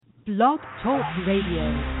Blog Talk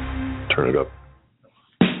Radio. Turn it up.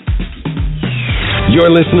 You're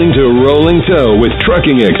listening to Rolling Toe with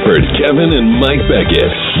trucking experts Kevin and Mike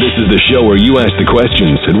Beckett. This is the show where you ask the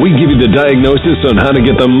questions and we give you the diagnosis on how to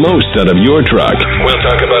get the most out of your truck. We'll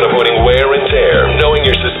talk about avoiding wear and tear, knowing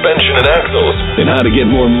your suspension and axles, and how to get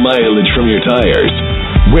more mileage from your tires.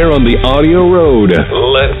 We're on the audio road.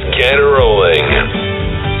 Let's get rolling.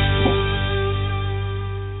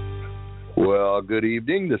 Well, good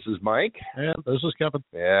evening. This is Mike. And this is Kevin.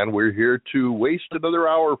 And we're here to waste another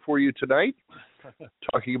hour for you tonight,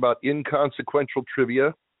 talking about inconsequential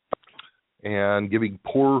trivia and giving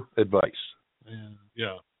poor advice.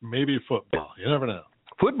 Yeah, maybe football. You never know.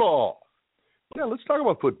 Football. Yeah, let's talk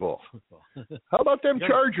about football. How about them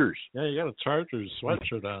Chargers? Yeah, you got a Chargers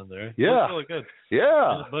sweatshirt on there. Yeah. Looks really good.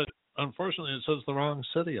 Yeah. But unfortunately, it says the wrong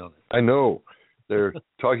city on it. I know. They're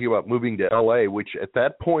talking about moving to L.A., which at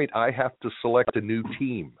that point I have to select a new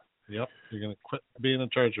team. Yep, you're going to quit being a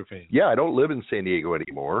Charger fan. Yeah, I don't live in San Diego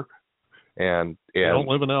anymore. And you don't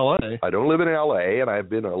live in L.A. I don't live in L.A., and I've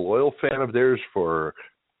been a loyal fan of theirs for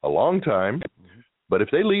a long time. Mm-hmm. But if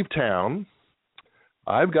they leave town,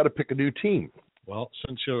 I've got to pick a new team. Well,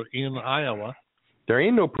 since you're in Iowa. There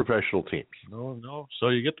ain't no professional teams. No. So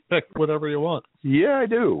you get to pick whatever you want. Yeah, I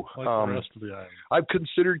do. Like the rest of the Iowa. I've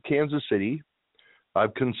considered Kansas City.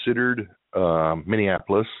 I've considered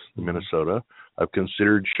Minneapolis, Minnesota. I've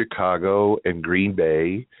considered Chicago and Green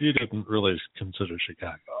Bay. You didn't really consider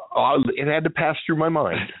Chicago. It had to pass through my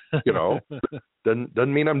mind, you know.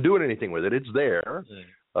 Doesn't mean I'm doing anything with it. It's there.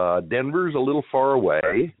 Denver's a little far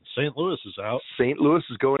away. St. Louis is out. St. Louis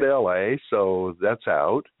is going to L.A., so that's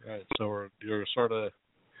out. Right. So you're sort of.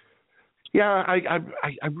 Yeah,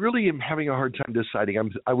 I really am having a hard time deciding.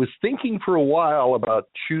 I was thinking for a while about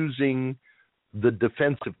choosing the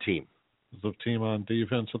defensive team. The team on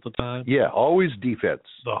defense at the time? Yeah, always defense.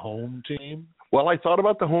 The home team? Well, I thought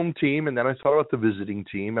about the home team, and then I thought about the visiting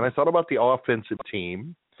team, and I thought about the offensive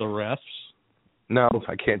team. The refs? No,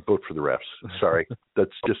 I can't vote for the refs. Sorry. That's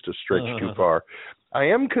just a stretch too far. I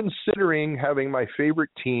am considering having my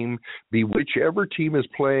favorite team be whichever team is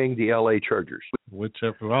playing the L.A. Chargers.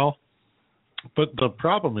 Whichever. Well, but the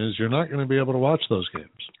problem is you're not going to be able to watch those games.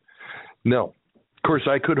 No. Of course,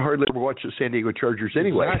 I could hardly ever watch the San Diego Chargers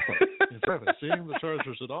anyway. Exactly. Seeing the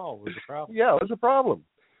Chargers at all was a problem. Yeah, it was a problem.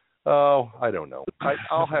 Oh, I don't know.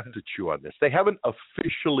 I'll have to chew on this. They haven't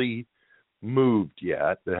officially moved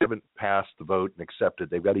yet. They haven't passed the vote and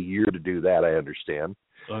accepted. They've got a year to do that, I understand.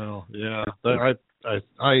 Well, yeah.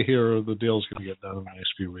 I hear the deal's going to get done in the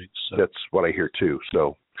next few weeks. So. That's what I hear, too.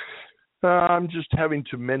 So I'm just having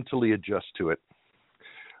to mentally adjust to it.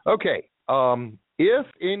 Okay. If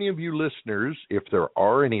any of you listeners, if there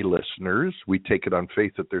are any listeners, we take it on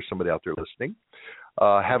faith that there's somebody out there listening,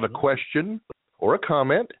 have a question or a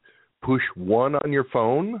comment, push 1 on your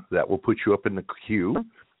phone. That will put you up in the queue.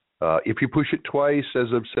 If you push it twice, as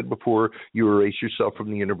I've said before, you erase yourself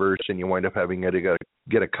from the universe and you wind up having to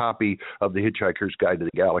get a copy of The Hitchhiker's Guide to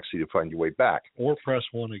the Galaxy to find your way back. Or press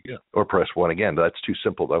 1 again. Or press 1 again. That's too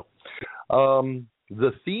simple, though.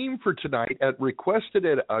 The theme for tonight, I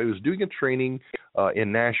was doing a training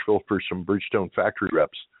in Nashville for some Bridgestone factory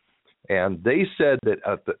reps, and they said that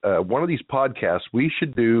at one of these podcasts, we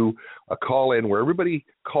should do a call-in where everybody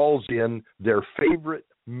calls in their favorite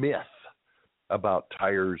myth about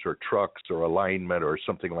tires or trucks or alignment or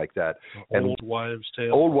something like that. Old wives'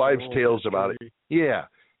 tales. Old wives' tales about it. Yeah,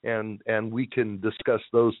 and we can discuss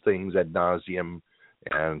those things ad nauseum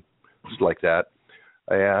and just like that.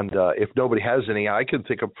 And if nobody has any, I can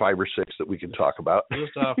think of 5 or 6 that we can talk about.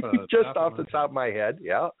 Just off the top of my head.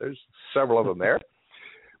 Yeah, there's several of them there.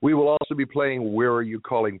 We will also be playing Where Are You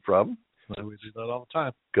Calling From? We do that all the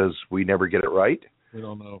time. Because we never get it right. We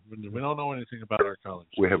don't know. We don't know anything about our college.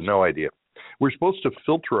 We have no idea. We're supposed to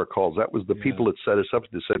filter our calls. That was the people that set us up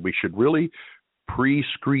that said we should really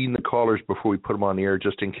pre-screen the callers before we put them on the air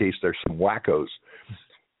just in case there's some wackos.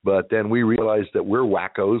 But then we realized that we're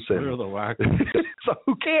wackos. And we're the wackos. So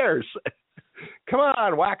who cares? Come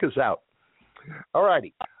on, whack us out. All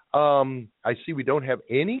righty. I see we don't have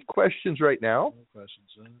any questions right now. No questions.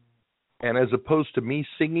 And as opposed to me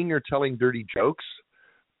singing or telling dirty jokes.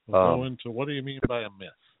 We'll go into what do you mean by a myth?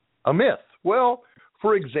 A myth. Well,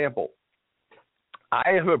 for example,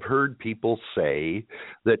 I have heard people say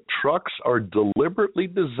that trucks are deliberately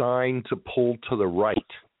designed to pull to the right.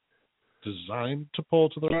 Designed to pull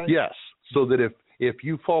to the right? Yes, so that if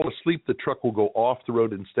you fall asleep, the truck will go off the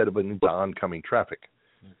road instead of into oncoming traffic.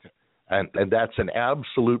 Okay. And that's an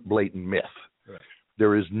absolute blatant myth. Right.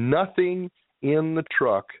 There is nothing in the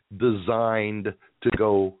truck designed to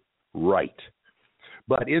go right.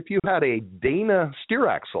 But if you had a Dana steer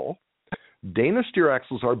axle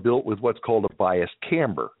are built with what's called a biased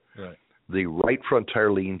camber. Right. The right front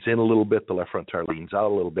tire leans in a little bit, the left front tire leans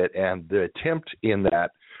out a little bit, and the attempt in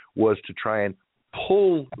that was to try and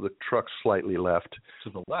pull the truck slightly left. To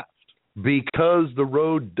the left. Because the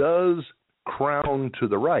road does crown to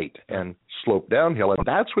the right and slope downhill, and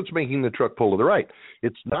that's what's making the truck pull to the right.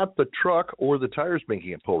 It's not the truck or the tires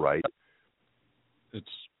making it pull right.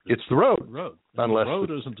 It's the road. Unless the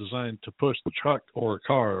road isn't designed to push the truck or a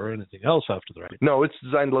car or anything else off to the right. No, it's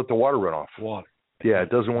designed to let the water run off. Water. Yeah, it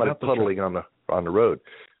doesn't want it puddling on the road.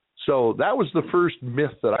 So that was the first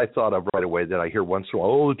myth that I thought of right away that I hear once in a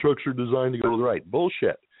while. Oh, the trucks are designed to go to the right.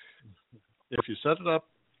 Bullshit. If you set it up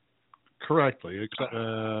correctly,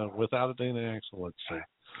 without a Dana axle, let's say,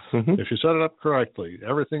 if you set it up correctly,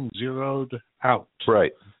 everything zeroed out.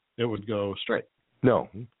 Right. It would go straight. No,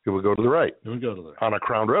 it would go to the right. It would go to the right. On a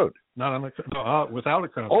crowned road. Not on without a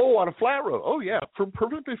crown. Oh, on a flat road. Oh, yeah. From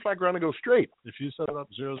perfectly flat ground to go straight. If you set it up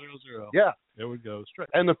 0, 0, 0, yeah, it would go straight.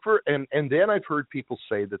 And then I've heard people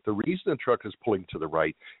say that the reason the truck is pulling to the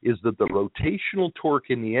right is that the rotational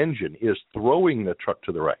torque in the engine is throwing the truck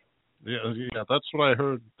to the right. Yeah, that's what I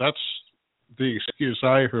heard. That's the excuse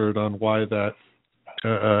I heard on why that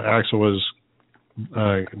axle was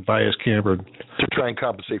bias cambered to try and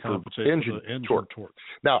compensate for engine torque.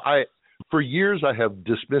 Now, for years I have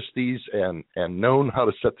dismissed these and known how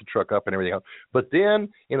to set the truck up and everything else. But then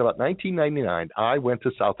in about 1999, I went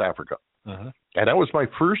to South Africa. And that was my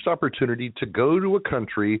first opportunity to go to a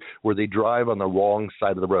country where they drive on the wrong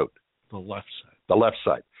side of the road. The left side. The left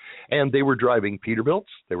side. And they were driving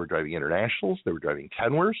Peterbilts, they were driving Internationals, they were driving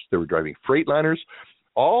Kenworths, they were driving Freightliners,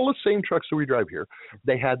 all the same trucks that we drive here.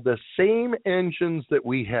 They had the same engines that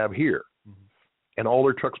we have here, and all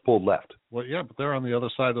their trucks pulled left. Well, yeah, but they're on the other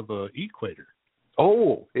side of the equator.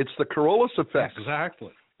 Oh, it's the Corollas effect.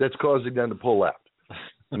 Exactly. That's causing them to pull left.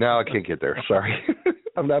 No, I can't get there. Sorry.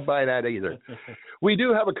 I'm not buying that either. We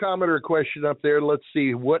do have a comment or a question up there. Let's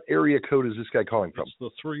see. What area code is this guy calling from? It's the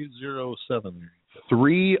 307.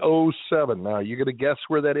 307. Now, you going to guess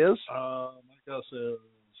where that is? My guess is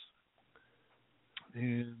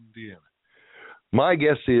Indiana. My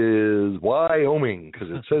guess is Wyoming, because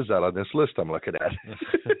it says that on this list I'm looking at.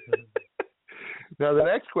 Now, the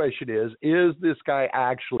next question is this guy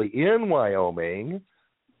actually in Wyoming?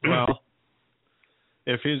 Well,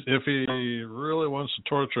 if he really wants to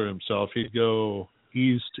torture himself, he'd go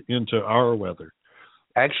east into our weather.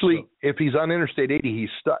 Actually, if he's on Interstate 80, he's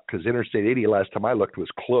stuck, because Interstate 80, last time I looked, was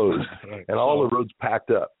closed, right. And all the roads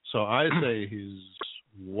packed up. So I say he's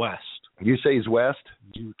west. You say he's west?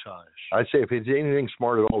 Utah-ish. I say if he's anything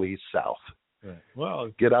smart at all, he's south. Right. Well,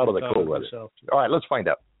 get out of the cold weather. All right, let's find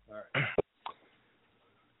out. All right.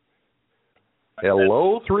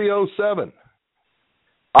 Hello, 307.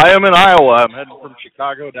 I am in Iowa. I'm heading from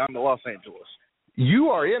Chicago down to Los Angeles. You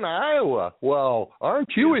are in Iowa. Well, aren't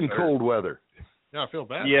you in cold weather? Yeah, I feel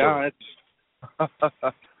bad. Yeah, it's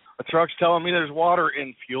the truck's telling me there's water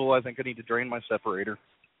in fuel. I think I need to drain my separator.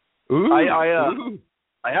 Ooh.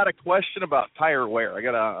 I had a question about tire wear. I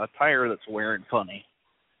got a tire that's wearing funny.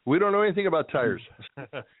 We don't know anything about tires.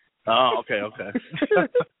 Oh, okay.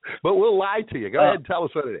 But we'll lie to you. Go ahead and tell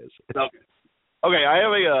us what it is. Okay, I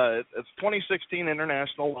have it's 2016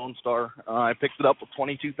 International Lone Star. I picked it up with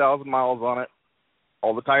 22,000 miles on it.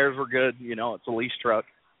 All the tires were good. You know, it's a lease truck.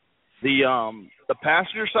 The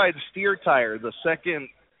passenger side steer tire, the second,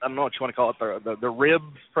 I don't know what you want to call it, the rib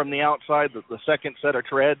from the outside, the second set of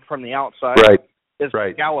tread from the outside, is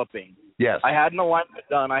scalloping. Yes. I had an alignment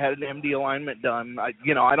done. I had an MD alignment done. I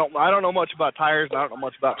don't know much about tires. And I don't know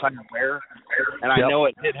much about tire wear, and I know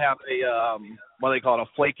it did have a what do they call it, a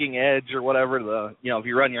flaking edge or whatever. If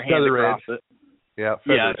you run your hand across it. Yeah.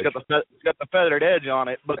 It's got the feathered edge on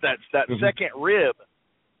it, but that second rib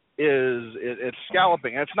it's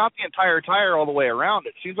scalloping. And it's not the entire tire all the way around.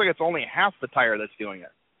 It seems like it's only half the tire that's doing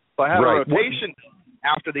it. So I have a rotation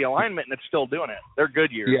after the alignment, and it's still doing it. They're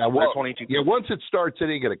Goodyear. Yeah, well, 22. Yeah, once it starts, it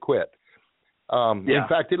ain't going to quit. In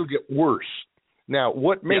fact, it'll get worse. Now,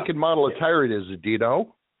 what make and model of tire it is, do you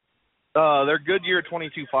know? They're Goodyear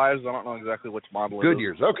 22.5s. I don't know exactly which model it is.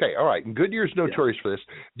 Goodyear's. Okay, all right. And Goodyear's notorious for this.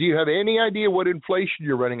 Do you have any idea what inflation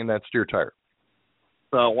you're running in that steer tire?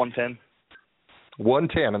 110.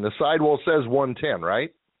 110, and the sidewall says 110,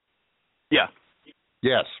 right? Yeah.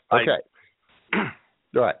 Yes. Okay.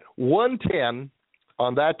 All right. 110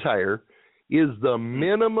 on that tire is the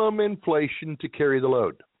minimum inflation to carry the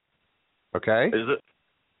load. Okay? Is it?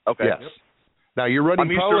 Okay. Yes. Yep. Now you're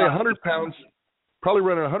running probably 100 pounds. Probably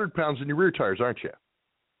running 100 pounds in your rear tires, aren't you?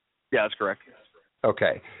 Yeah, that's correct.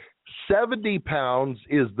 Okay. 70 pounds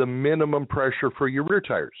is the minimum pressure for your rear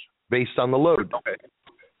tires based on the load.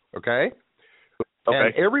 Okay?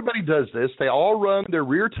 And everybody does this. They all run their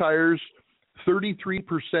rear tires 33%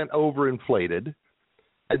 overinflated,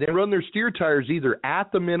 and they run their steer tires either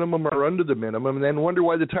at the minimum or under the minimum, and then wonder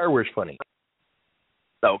why the tire wear's funny.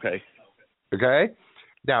 Okay.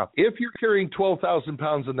 Now, if you're carrying 12,000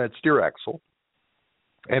 pounds in that steer axle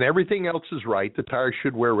and everything else is right, the tire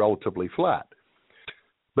should wear relatively flat.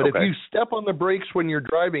 But if you step on the brakes when you're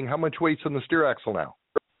driving, how much weight's on the steer axle now?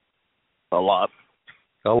 A lot.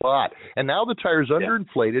 And now the tire's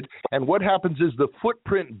underinflated, and what happens is the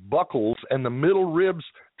footprint buckles and the middle ribs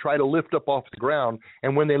try to lift up off the ground,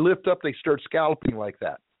 and when they lift up, they start scalloping like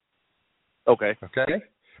that. Okay.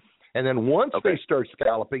 And then once they start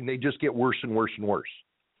scalloping, they just get worse and worse and worse.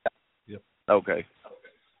 Yep. Okay.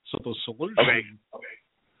 So the solution...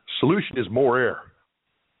 Solution is more air.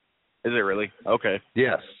 Is it really? Okay.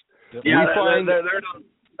 Yes. Yep. Yeah,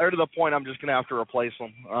 they're to the point I'm just going to have to replace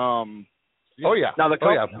them. Now, the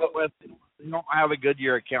company they don't have a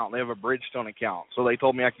Goodyear account. They have a Bridgestone account. So they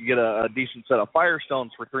told me I could get a decent set of Firestones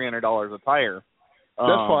for $300 a tire.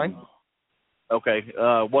 That's fine. Okay.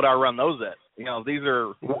 What do I run those at? These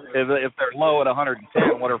are, if they're low at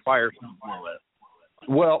 110, what are Firestones low at?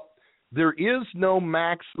 Well, there is no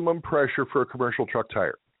maximum pressure for a commercial truck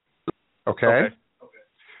tire. Okay.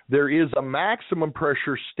 There is a maximum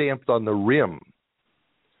pressure stamped on the rim.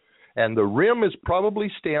 And the rim is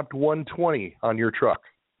probably stamped 120 on your truck.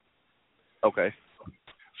 Okay.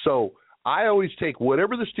 So I always take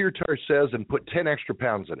whatever the steer tire says and put 10 extra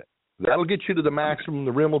pounds in it. That'll get you to the maximum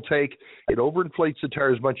the rim will take. It overinflates the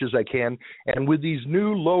tire as much as I can. And with these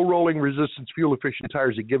new low rolling resistance fuel efficient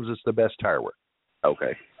tires, it gives us the best tire wear.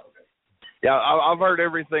 Okay. Yeah, I've heard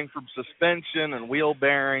everything from suspension and wheel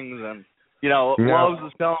bearings and, Lowe's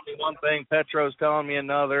is telling me one thing, Petro's telling me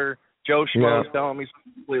another, Joe Schmo's telling me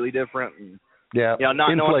something completely different. And,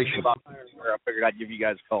 not knowing about tires, I figured I'd give you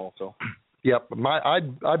guys a call. So. Yep, I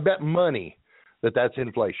bet money that's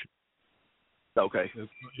inflation. Okay.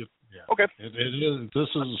 Okay. This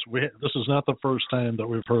is not the first time that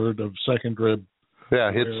we've heard of second rib. Yeah,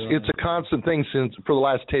 it's a constant thing for the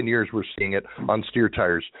last 10 years. We're seeing it on steer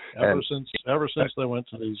tires. Ever since they went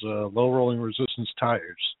to these low rolling resistance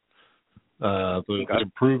tires, the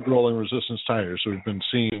improved rolling resistance tires, we've been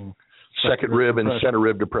seeing second rib and center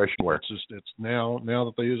rib depression wear. It's now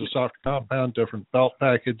that they use a softer compound, different belt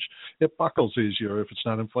package, it buckles easier if it's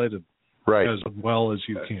not inflated as well as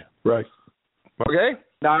you can. Right. Okay.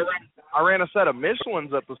 Now I ran a set of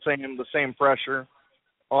Michelin's at the same pressure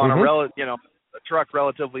on a truck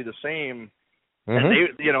relatively the same, and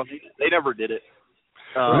they never did it.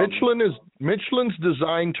 Michelin's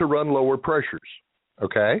designed to run lower pressures.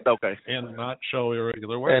 Okay. And not show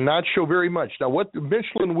irregular wear. And not show very much. Now, what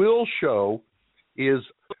Michelin will show is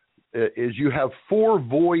you have 4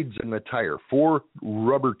 voids in the tire, 4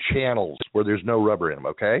 rubber channels where there's no rubber in them.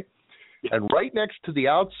 Okay. And right next to the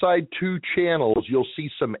outside 2 channels, you'll see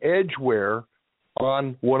some edge wear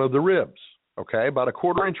on one of the ribs, about a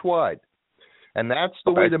 1/4 inch wide. And that's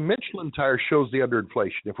the way the Michelin tire shows the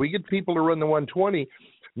underinflation. If we get people to run the 120,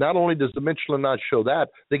 not only does the Michelin not show that,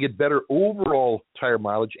 they get better overall tire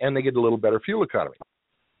mileage and they get a little better fuel economy.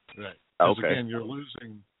 Right. Again, you're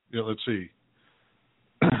losing, let's see,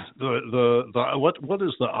 what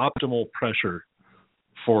is the optimal pressure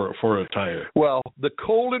for a tire? Well, the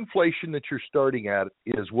cold inflation that you're starting at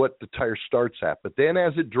is what the tire starts at. But then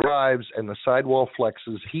as it drives and the sidewall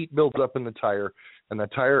flexes, heat builds up in the tire, and the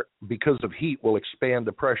tire, because of heat, will expand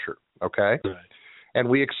the pressure, Right. And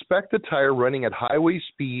we expect the tire running at highway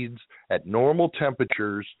speeds at normal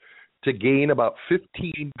temperatures to gain about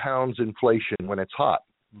 15 pounds inflation when it's hot.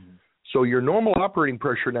 Mm-hmm. So your normal operating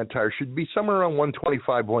pressure in that tire should be somewhere around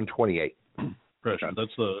 125, 128. Pressure.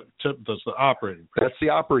 That's the operating pressure. That's the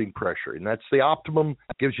operating pressure, and that's the optimum.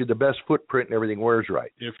 Gives you the best footprint and everything wears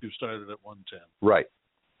right. If you started at 110. Right.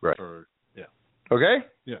 Okay?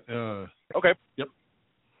 Yeah. Okay. Yep.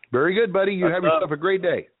 Very good, buddy. You have yourself a great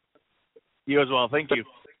day. You as well. Thank you.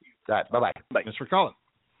 Bye-bye. Bye. Thanks for calling.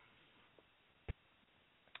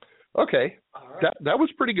 Okay. Right. That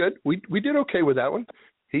was pretty good. We did okay with that one.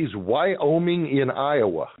 He's Wyoming in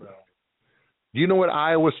Iowa. Do you know what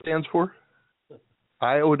Iowa stands for?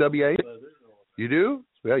 IOWA? You do?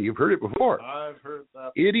 Yeah, you've heard it before. I've heard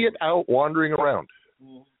that. Idiot out wandering around.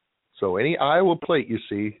 Mm-hmm. So any Iowa plate you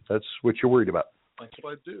see, that's what you're worried about. That's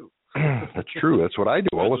what I do. That's true. That's what I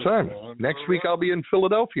do all the time. Next week I'll be in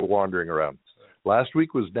Philadelphia wandering around. Last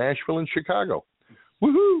week was Nashville and Chicago.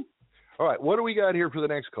 Woohoo! All right, what do we got here for the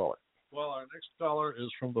next caller? Well, our next caller is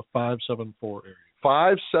from the 574 area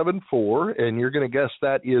 574, and you're going to guess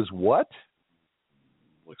that is what?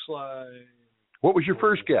 Looks like. What was your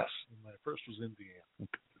first guess? My first was Indiana.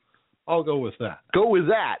 I'll go with that. Go with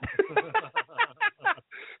that.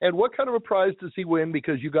 And what kind of a prize does he win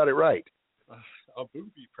because you got it right? A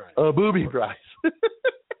booby prize. A booby prize.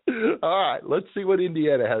 All right, let's see what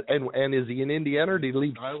Indiana has. And is he in Indiana or did he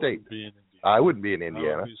leave the state? I wouldn't be in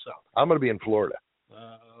Indiana. I'm going to be in Florida.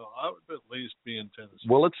 I would at least be in Tennessee.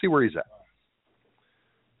 Well, let's see where he's at.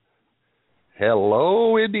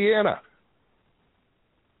 Hello, Indiana.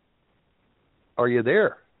 Are you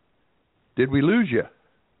there? Did we lose you?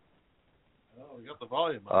 Oh, we got the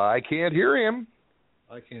volume up. I can't hear him.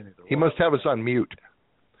 I can't either. He must have us on mute.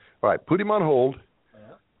 All right, put him on hold,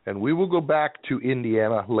 and we will go back to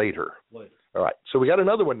Indiana later. All right, so we got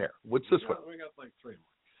another one there. What's this one? We got like 3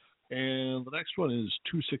 more. And the next one is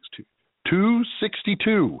 262.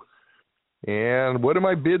 262. And what am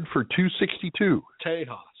I bid for 262?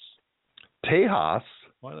 Tejas. Tejas?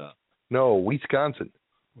 Why not? No, Wisconsin.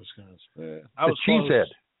 Wisconsin. The cheesehead.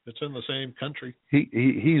 It's in the same country.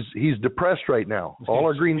 He's depressed right now. All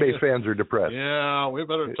our Green Bay fans are depressed. Yeah, we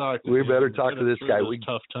better talk to We him. better talk to this guy.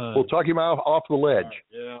 Tough time. We'll talk him off the ledge. Right.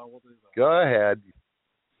 Yeah, we'll do that. Go ahead.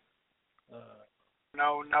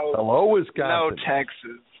 No. Hello, Wisconsin. No,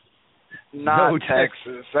 Texas. Not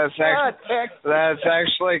Texas.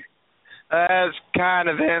 That's kind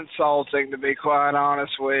of insulting, to be quite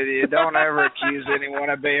honest with you. Don't ever accuse anyone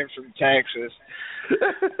of being from Texas.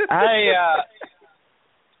 Hey,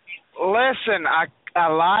 listen, I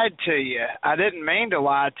lied to you. I didn't mean to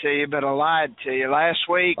lie to you, but I lied to you. Last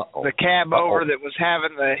week, the cab over that was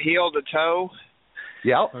having the heel to toe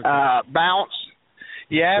bounce,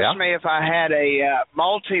 you asked me if I had a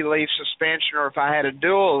multi-leaf suspension or if I had a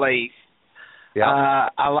dual leaf.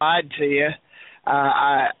 I lied to you.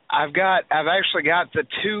 I've actually got the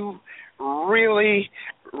 2 really,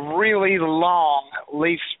 really long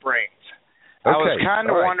leaf springs. Okay. I was kind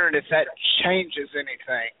of wondering if that changes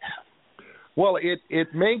anything. Well,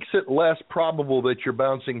 it makes it less probable that you're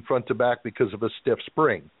bouncing front to back because of a stiff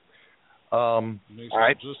spring. It makes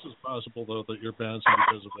it just as possible, though, that you're bouncing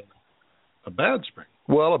because of a bad spring.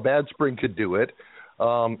 Well, a bad spring could do it.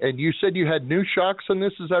 And you said you had new shocks on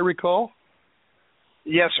this, as I recall?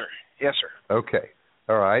 Yes, sir. Yes, sir. Okay.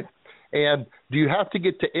 All right. And do you have to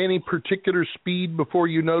get to any particular speed before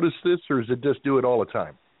you notice this, or is it just do it all the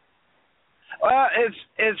time? Well,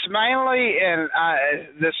 it's mainly, and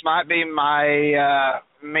this might be my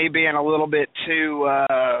me being a little bit too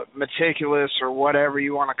meticulous or whatever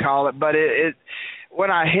you want to call it, but it when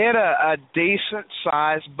I hit a decent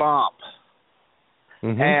sized bump,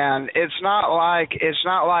 and it's not like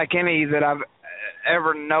any that I've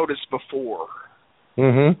ever noticed before.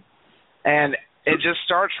 And it just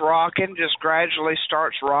starts rocking, just gradually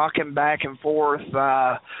starts rocking back and forth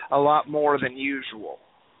a lot more than usual.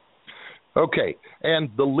 Okay, and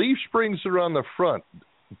the leaf springs that are on the front,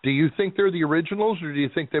 do you think they're the originals or do you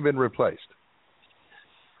think they've been replaced?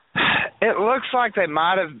 It looks like they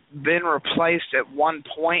might have been replaced at one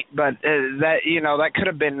point, but that could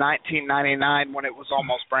have been 1999 when it was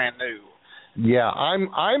almost brand new. Yeah,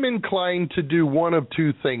 I'm inclined to do one of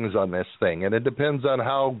 2 things on this thing, and it depends on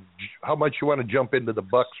how much you want to jump into the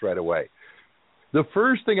bucks right away. The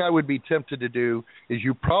first thing I would be tempted to do is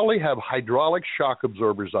you probably have hydraulic shock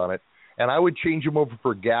absorbers on it, and I would change them over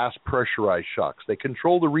for gas pressurized shocks. They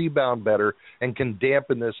control the rebound better and can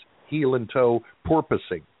dampen this heel and toe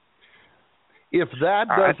porpoising. If that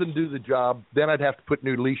doesn't do the job, then I'd have to put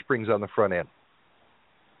new leaf springs on the front end.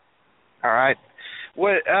 All right.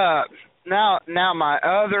 Now my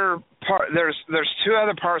other part, there's 2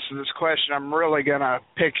 other parts of this question. I'm really gonna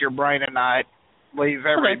pick your brain tonight, leave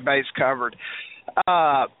every base covered.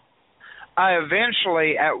 I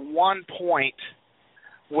eventually, at one point,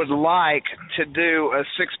 would like to do a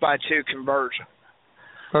 6x2 conversion.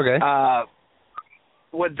 Okay.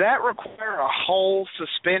 Would that require a whole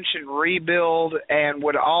suspension rebuild, and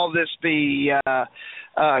would all this be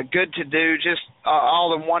good to do just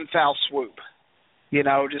all in one foul swoop? You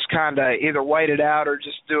know, just kind of either wait it out or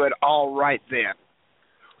just do it all right then.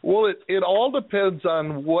 Well, it all depends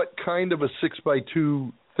on what kind of a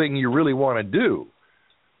 6x2 thing you really want to do.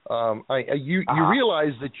 You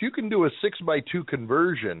realize that you can do a 6x2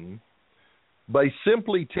 conversion by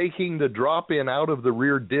simply taking the drop-in out of the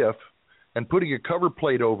rear diff and putting a cover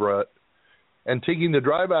plate over it, and taking the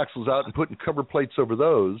drive axles out and putting cover plates over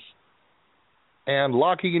those, and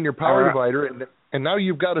locking in your power divider, and now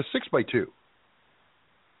you've got a 6x2.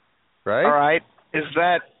 Right? All right. Is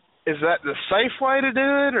that the safe way to do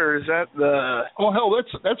it, or is that the? Oh hell,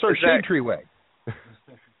 that's our shade tree way.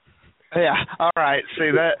 Yeah. All right.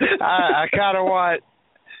 See that? I kind of want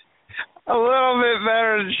a little bit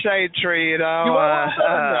better than Shade Tree, you know. You want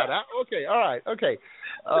that, huh? Okay. All right. Okay.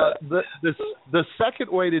 The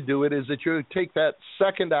second way to do it is that you take that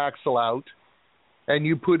second axle out, and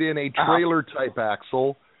you put in a trailer type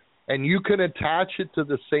axle, and you can attach it to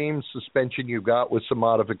the same suspension you've got with some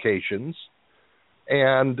modifications,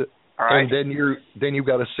 and then you've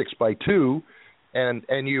got a 6x2,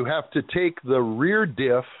 and you have to take the rear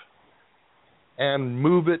diff and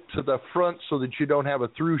move it to the front so that you don't have a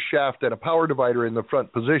through shaft and a power divider in the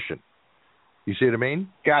front position. You see what I mean?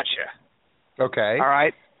 Gotcha. Okay. All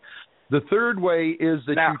right. The third way is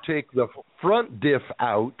that you take the front diff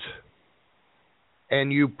out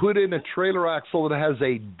and you put in a trailer axle that has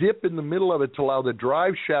a dip in the middle of it to allow the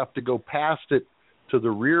drive shaft to go past it to the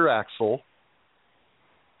rear axle.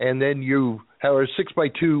 And then you have a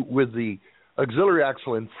 6x2 with the auxiliary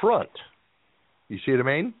axle in front. You see what I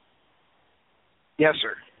mean? Yes,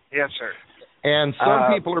 sir. Yes, sir. And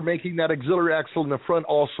some people are making that auxiliary axle in the front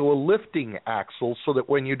also a lifting axle so that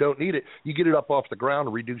when you don't need it, you get it up off the ground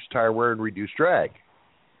and reduce tire wear and reduce drag.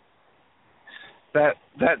 That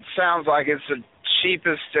sounds like it's the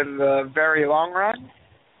cheapest in the very long run.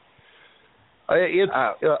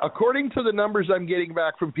 According to the numbers I'm getting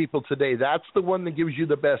back from people today, that's the one that gives you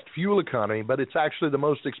the best fuel economy, but it's actually the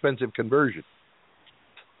most expensive conversion.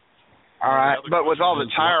 All right, but with all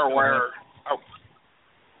the tire wear...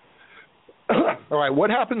 All right, what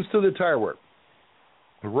happens to the tire wear?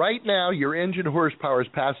 Right now, your engine horsepower is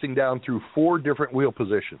passing down through 4 different wheel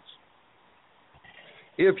positions.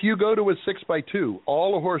 If you go to a 6x2,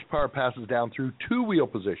 all the horsepower passes down through 2 wheel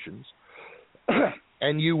positions,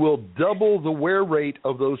 and you will double the wear rate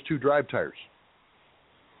of those 2 drive tires.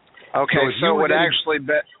 Okay, so it would actually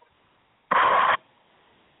be...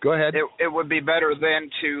 Go ahead. It would be better then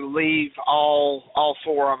to leave all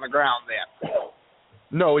 4 on the ground then.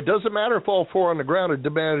 No, it doesn't matter if all 4 on the ground.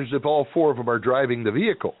 It matters if all 4 of them are driving the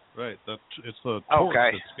vehicle. Right. It's the torque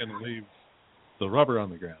that's going to leave the rubber on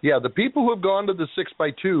the ground. Yeah, the people who have gone to the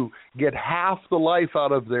 6x2 get half the life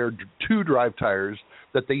out of their 2 drive tires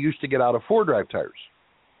that they used to get out of 4 drive tires.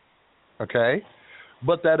 Okay?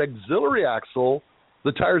 But that auxiliary axle,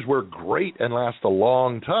 the tires wear great and last a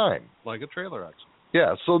long time. Like a trailer axle.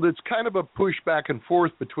 Yeah, so it's kind of a push back and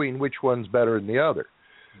forth between which one's better than the other.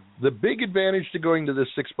 The big advantage to going to the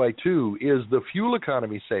 6x2 is the fuel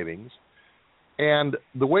economy savings, and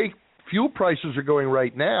the way fuel prices are going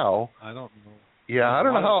right now. I don't know. Yeah, I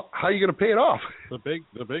don't know how you're going to pay it off. The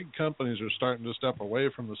big companies are starting to step away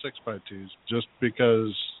from the 6x2s just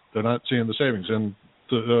because they're not seeing the savings, and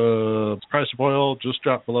the price of oil just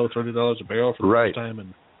dropped below $30 a barrel for the first time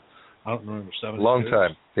in I don't remember 7 years. Long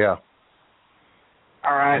time, yeah.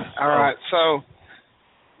 All right. So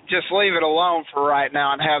just leave it alone for right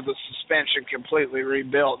now and have the suspension completely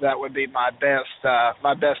rebuilt. That would be my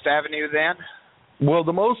best avenue then. Well,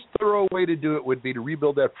 the most thorough way to do it would be to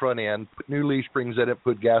rebuild that front end, put new leaf springs in it,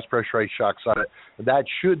 put gas pressurized shocks on it. That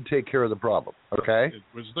should take care of the problem, okay?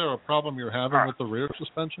 Was there a problem you're having with the rear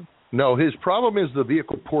suspension? No, his problem is the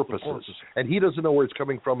vehicle porpoises, and he doesn't know where it's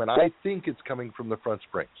coming from, and I think it's coming from the front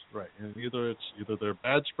springs. Right, and either they're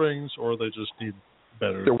bad springs or they just need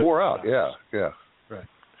better. They're wore out, yeah. Right.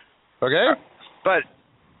 Okay? But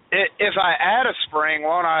if I add a spring,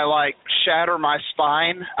 won't I shatter my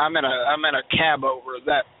spine? I'm in a cab over.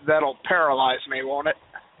 That'll paralyze me, won't it?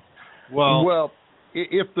 Well,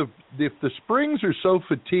 if the springs are so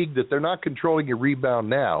fatigued that they're not controlling your rebound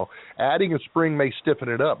now, adding a spring may stiffen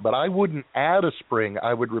it up. But I wouldn't add a spring.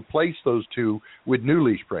 I would replace those 2 with new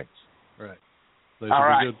leaf springs. Right. All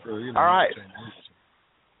right. All right.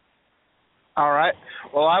 All right.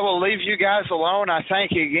 Well, I will leave you guys alone. I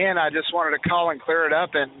thank you again. I just wanted to call and clear it up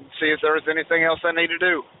and see if there was anything else I need to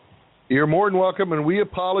do. You're more than welcome, and we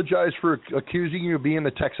apologize for accusing you of being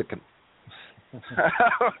a Texican.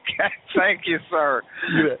 Okay. Thank you, sir.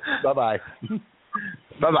 Bye-bye.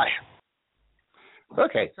 Bye-bye.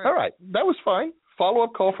 Okay. All right. That was fine.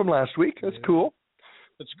 Follow-up call from last week. That's cool.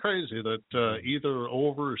 It's crazy that either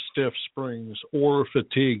over stiff springs or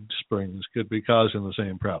fatigued springs could be causing the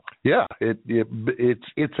same problem. Yeah,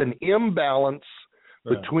 it's an imbalance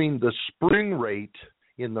between the spring rate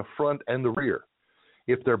in the front and the rear.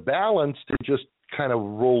 If they're balanced, it just kind of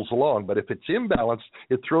rolls along. But if it's imbalanced,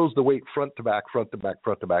 it throws the weight front to back,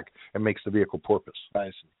 and makes the vehicle porpoise.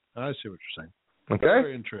 I see what you're saying. Okay.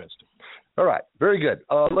 Very interesting. All right. Very good.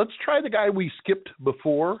 Let's try the guy we skipped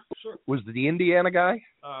before. Sure. Was it the Indiana guy?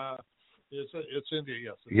 It's India,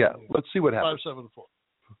 yes. Yeah. Let's see what happens. 574.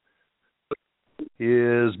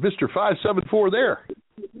 Is Mr. 574 there?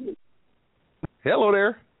 Hello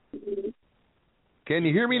there. Can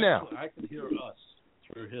you hear me now? I can hear us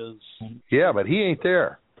through his. Yeah, but he ain't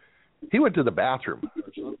there. He went to the bathroom.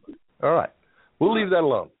 All right. We'll leave that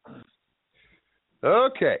alone.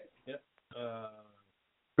 Okay. Yeah.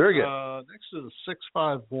 Very good. Next is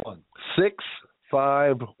 651.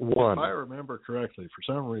 651. If I remember correctly, for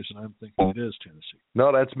some reason I'm thinking it is Tennessee.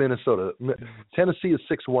 No, that's Minnesota. Tennessee is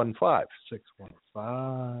 615.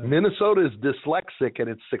 615. Minnesota is dyslexic, and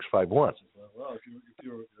it's 651. Well, if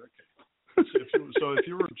you were okay. So if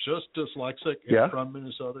you were just dyslexic and from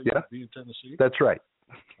Minnesota, you'd be in Tennessee? That's right.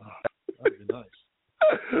 Oh, that'd be nice.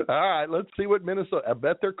 All right, let's see what Minnesota. I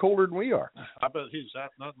bet they're colder than we are. I bet he's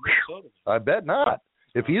not in Minnesota. I bet not.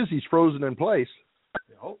 If he is, he's frozen in place.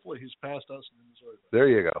 Yeah, hopefully he's past us in Minnesota. There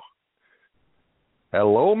you go.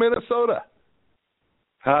 Hello, Minnesota.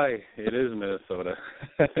 Hi, it is Minnesota.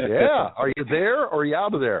 Yeah, are you there or are you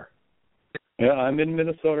out of there? Yeah, I'm in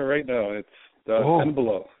Minnesota right now. It's 10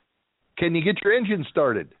 below. Can you get your engine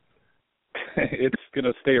started? It's going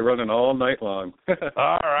to stay running all night long.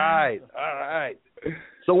 All right.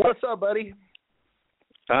 So what's up, buddy?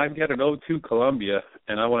 I've got an 02 Columbia,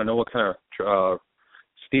 and I want to know what kind of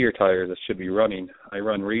steer tires I should be running. I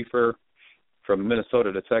run reefer from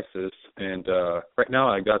Minnesota to Texas, and right now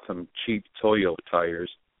I got some cheap Toyo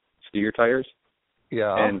tires, steer tires.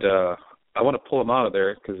 Yeah. And I want to pull them out of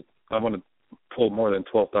there because I want to pull more than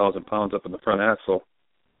 12,000 pounds up in the front axle.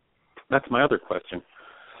 That's my other question.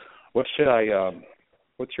 What should I?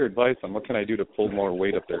 What's your advice on what can I do to pull more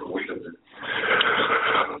weight up there?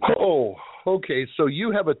 Oh, okay. So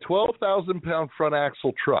you have a 12,000-pound front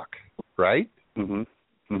axle truck, right? Mm-hmm.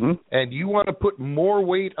 Mm-hmm. And you want to put more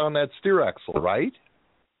weight on that steer axle, right?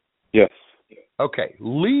 Yes. Okay.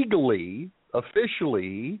 Legally,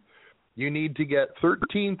 officially, you need to get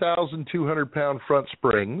 13,200-pound front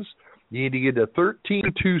springs. You need to get a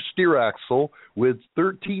 13.2 steer axle with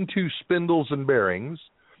 13.2 spindles and bearings.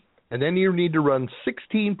 And then you need to run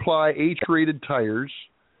 16-ply H-rated tires,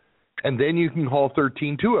 and then you can haul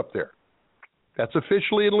 13.2 up there. That's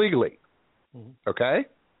officially and legally. Okay?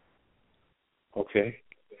 Okay.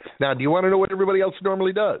 Now, do you want to know what everybody else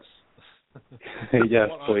normally does? Yes,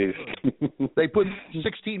 please. They put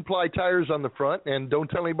 16-ply tires on the front and don't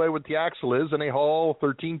tell anybody what the axle is, and they haul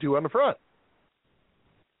 13.2 on the front.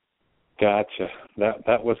 Gotcha.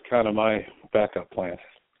 That was kind of my backup plan.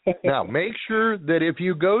 Now, make sure that if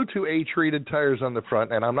you go to H-rated tires on the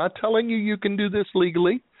front, and I'm not telling you can do this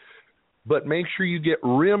legally, but make sure you get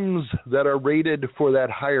rims that are rated for that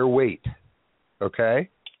higher weight, okay?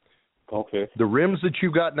 Okay. The rims that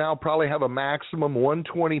you've got now probably have a maximum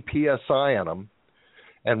 120 PSI on them,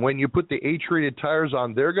 and when you put the H-rated tires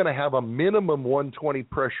on, they're going to have a minimum 120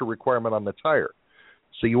 pressure requirement on the tire.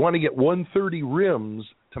 So you want to get 130 rims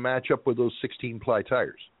to match up with those 16-ply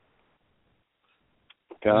tires.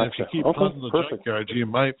 Gotcha. If you keep hunting the junkyard, you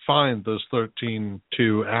might find this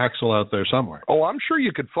 13.2 axle out there somewhere. Oh, I'm sure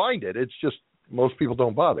you could find it. It's just most people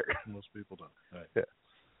don't bother. Most people don't. Right. Yeah.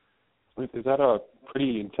 Is that a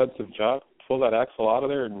pretty intensive job? Pull that axle out of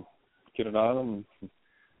there and get it on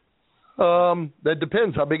them? That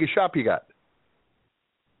depends how big a shop you got.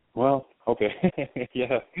 Well, okay.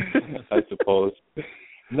 Yeah, I suppose.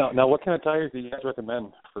 Now, what kind of tires do you guys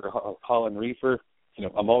recommend for hauling reefer? You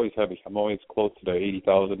know, I'm always heavy. I'm always close to the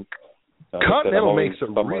 80,000. Continental makes a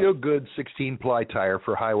real good 16-ply tire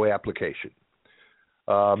for highway application.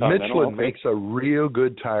 Michelin makes a real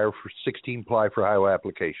good tire for 16-ply for highway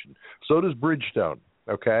application. So does Bridgestone,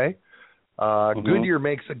 okay? Goodyear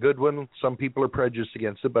makes a good one. Some people are prejudiced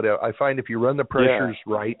against it, but I find if you run the pressures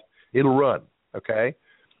right, it'll run, okay?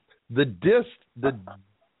 The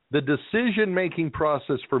decision-making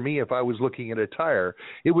process for me, if I was looking at a tire,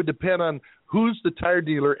 it would depend on who's the tire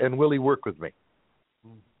dealer and will he work with me.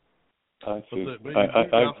 I see.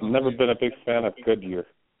 I've never been a big fan of Goodyear.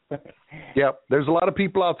 Yeah, there's a lot of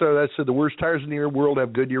people out there that said the worst tires in the world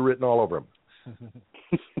have Goodyear written all over them.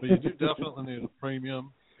 But you do definitely need a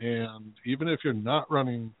premium, and even if you're not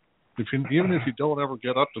running, even if you don't ever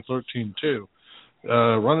get up to 13.2,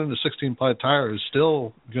 running a 16-ply tire is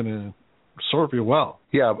still going to serve you well.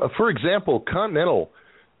 Yeah, for example, Continental,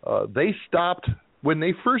 they stopped, when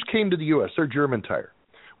they first came to the U.S., they're German tire.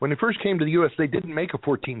 When they first came to the U.S., they didn't make a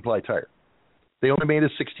 14-ply tire. They only made a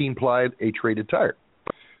 16-ply H-rated tire.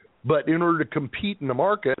 But in order to compete in the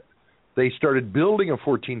market, they started building a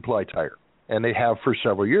 14-ply tire, and they have for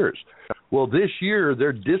several years. Well, this year,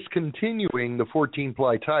 they're discontinuing the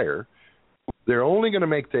 14-ply tire. They're only going to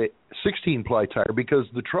make the 16-ply tire because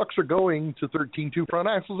the trucks are going to 13.2 front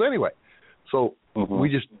axles anyway. So we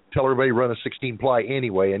just tell everybody run a 16-ply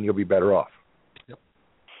anyway, and you'll be better off. Yep.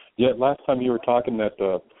 Yeah, last time you were talking that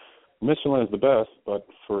Michelin is the best, but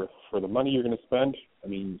for the money you're going to spend, I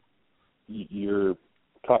mean, your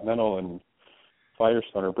Continental and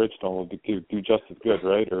Firestone or Bridgestone will do just as good,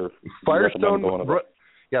 right? Or Firestone,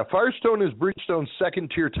 Firestone is Bridgestone's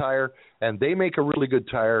second-tier tire, and they make a really good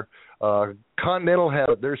tire. Continental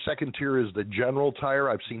their second tier is the General tire.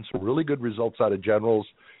 I've seen some really good results out of Generals.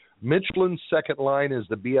 Michelin's second line is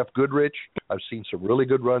the BF Goodrich. I've seen some really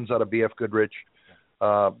good runs out of BF Goodrich.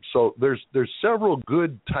 So there's several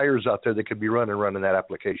good tires out there that can be running that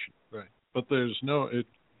application. Right, but there's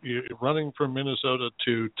running from Minnesota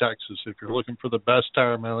to Texas, if you're looking for the best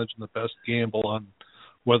tire mileage and the best gamble on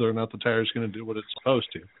whether or not the tire is going to do what it's supposed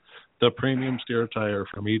to, the premium steer tire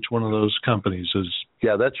from each one of those companies is...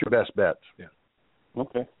 Yeah, that's your best bet. Yeah.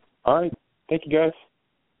 Okay. All right. Thank you, guys.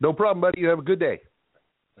 No problem, buddy. You have a good day.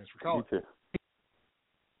 Thanks for calling. You too.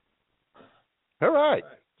 All right.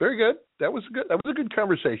 Very good. That was a good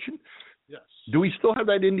conversation. Yes. Do we still have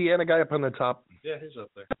that Indiana guy up on the top? Yeah, he's up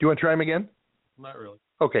there. Do you want to try him again? Not really.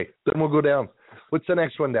 Okay, then we'll go down. What's the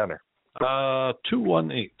next one down there?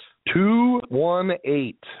 218.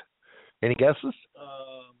 218. Any guesses?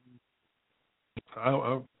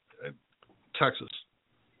 Texas.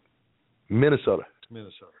 Minnesota.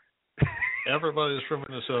 Everybody's from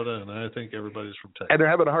Minnesota, and I think everybody's from Texas. And they're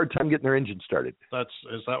having a hard time getting their engine started.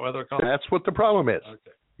 Is that why they're calling? That's what the problem is.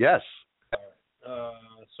 Okay. Yes. All right.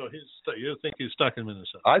 So you think he's stuck in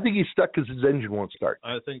Minnesota? I think he's stuck because his engine won't start.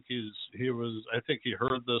 I think he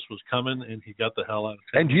heard this was coming and he got the hell out of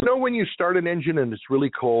town. And do you know when you start an engine and it's really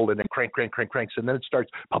cold and it cranks and then it starts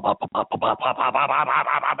pop, pop, pop, pop, pop, pop, pop, pop,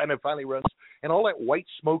 pop, pop, and it finally runs and all that white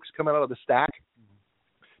smoke's coming out of the stack?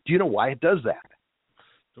 Do you know why it does that?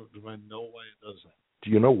 Do I know why it does that? Do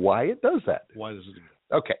you know why it does that? Why does it do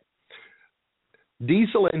that? Okay.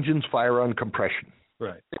 Diesel engines fire on compression.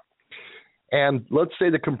 Right. And let's say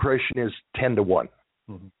the compression is 10 to 1.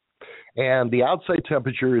 Mm-hmm. And the outside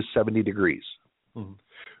temperature is 70 degrees. Mm-hmm.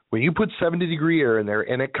 When you put 70-degree air in there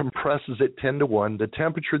and it compresses at 10 to 1, the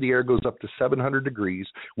temperature of the air goes up to 700 degrees,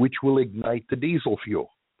 which will ignite the diesel fuel.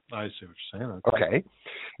 I see what you're saying. Okay.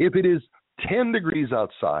 If it is 10 degrees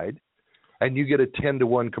outside and you get a 10 to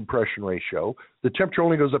 1 compression ratio, the temperature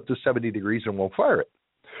only goes up to 70 degrees and won't fire it.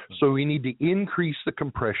 Mm-hmm. So we need to increase the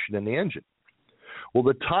compression in the engine. Well,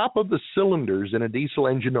 the top of the cylinders in a diesel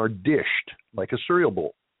engine are dished like a cereal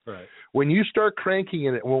bowl. Right. When you start cranking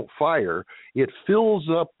and it won't fire, it fills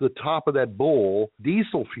up the top of that bowl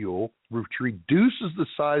diesel fuel, which reduces the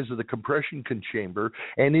size of the compression chamber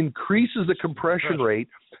and increases the compression rate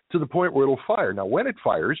to the point where it'll fire. Now, when it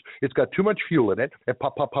fires, it's got too much fuel in it. It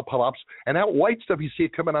pops, and that white stuff you see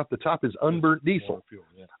it coming out the top is unburnt diesel fuel,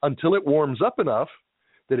 yeah. Until it warms up enough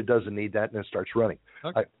that it doesn't need that and it starts running.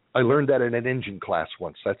 Okay. I learned that in an engine class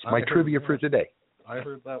once. That's my trivia for today. I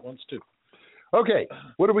heard that once too. Okay,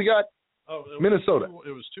 what do we got? Minnesota.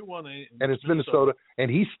 It was 218. And it's Minnesota,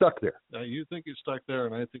 and he's stuck there. Now you think he's stuck there,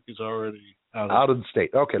 and I think he's already out of the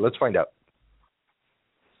state. Okay, let's find out.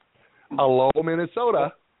 Hello,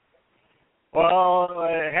 Minnesota. Well,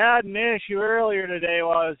 I had an issue earlier today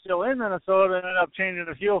while I was still in Minnesota and ended up changing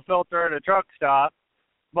the fuel filter at a truck stop,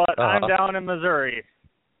 but I'm down in Missouri.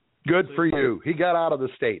 Good for you. He got out of the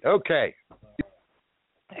state. Okay.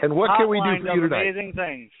 And what can we do for you tonight? Amazing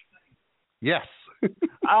things. Yes.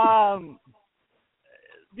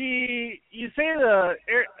 You say the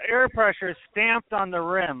air pressure is stamped on the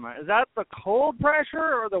rim. Is that the cold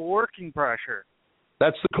pressure or the working pressure?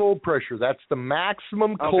 That's the cold pressure. That's the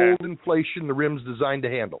maximum cold inflation the rim's designed to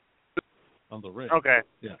handle. On the rim. Okay.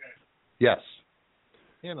 Yeah. Yes.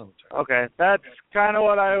 And on the tire. Okay. That's kind of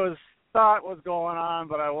what I thought was going on,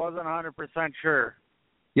 but I wasn't 100% sure.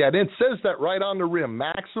 Yeah, and it says that right on the rim.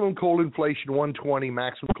 Maximum cold inflation 120,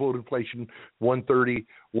 maximum cold inflation 130,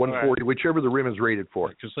 140, whichever the rim is rated for.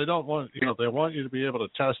 Because they don't want, they want you to be able to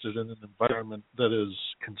test it in an environment that is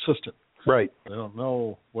consistent. Right. They don't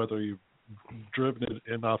know whether you've driven it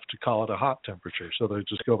enough to call it a hot temperature, so they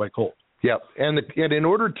just go by cold. Yeah, and in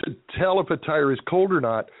order to tell if a tire is cold or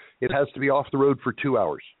not, it has to be off the road for 2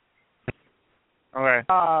 hours. Okay.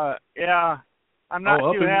 Yeah. I'm not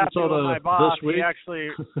too happy with my boss. He actually,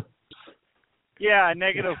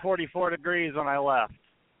 negative 44 degrees when I left.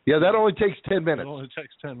 Yeah, that only takes 10 minutes. It only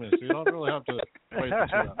takes 10 minutes. You don't really have to wait 2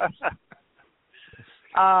 hours.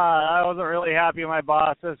 I wasn't really happy with my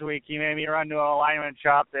boss this week. He made me run to an alignment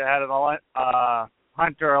shop that had a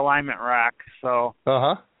Hunter alignment rack. So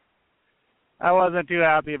I wasn't too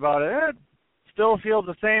happy about it. It still feels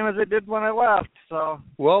the same as it did when I left. So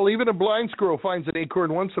well, even a blind squirrel finds an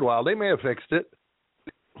acorn once in a while. They may have fixed it.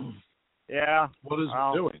 Yeah. What is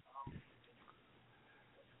it doing?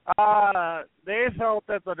 They felt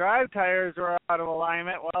that the drive tires were out of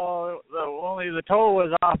alignment. Well, only the toe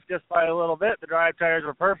was off just by a little bit. The drive tires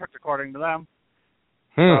were perfect according to them.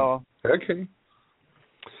 So, okay.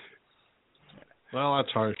 Well,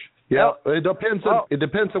 that's harsh. Yeah, it depends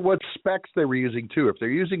on what specs they were using too. If they're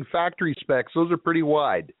using factory specs, those are pretty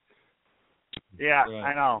wide. Yeah, right.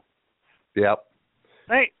 I know. Yep.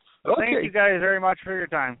 Thank you guys very much for your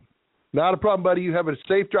time. Not a problem, buddy. You have a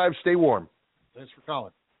safe drive. Stay warm. Thanks for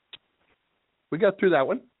calling. We got through that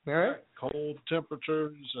one. All right. Cold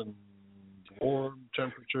temperatures and warm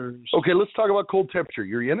temperatures. Okay, let's talk about cold temperature.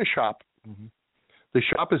 You're in a shop. Mm-hmm. The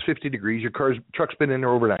shop is 50 degrees. Your truck's been in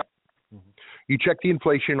there overnight. Mm-hmm. You check the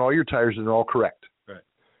inflation, all your tires, and they're all correct. Right.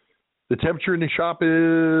 The temperature in the shop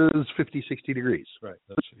is 50, 60 degrees. Right.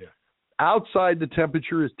 Outside, the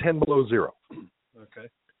temperature is 10 below zero. Okay.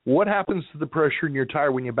 What happens to the pressure in your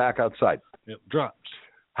tire when you back outside? It drops.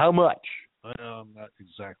 How much? I'm not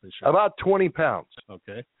exactly sure. About 20 pounds.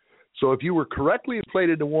 Okay. So if you were correctly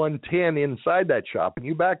inflated to 110 inside that shop and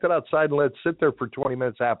you backed it outside and let it sit there for 20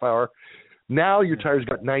 minutes, half hour, now your tire's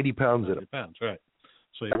got 90 pounds in it. 90 pounds, right.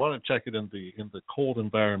 So you want to check it in the cold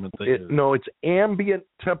environment. No, it's ambient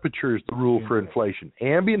temperature is the rule for inflation.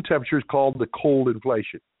 Ambient temperature is called the cold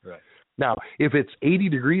inflation. Right. Now, if it's 80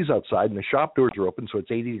 degrees outside and the shop doors are open, so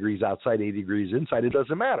it's 80 degrees outside, 80 degrees inside, it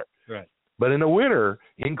doesn't matter. Right. But in the winter,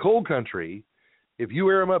 in cold country, if you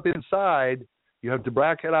air them up inside, you have to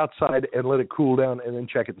back it outside and let it cool down and then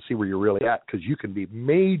check it and see where you're really at because you can be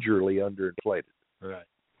majorly underinflated. Right.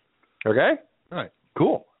 Okay? Right.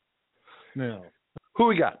 Cool. Now, who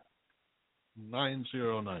we got?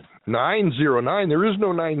 909. 909. There is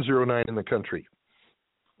no 909 in the country.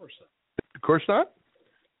 Of course not. Of course not?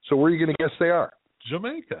 So where are you going to guess they are?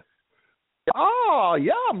 Jamaica. Oh,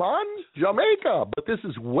 yeah, man. Jamaica. But this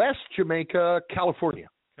is West Jamaica, California.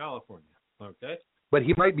 California. Okay. But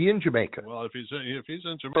he might be in Jamaica. Well, if he's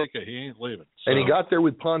in Jamaica, he ain't leaving. So. And he got there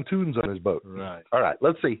with pontoons on his boat. Right. All right,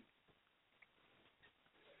 let's see.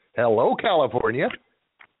 Hello, California.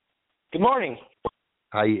 Good morning.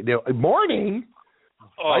 How you doing? Morning?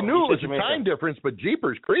 Oh, I knew it was a Jamaica. time difference, but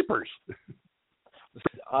jeepers creepers.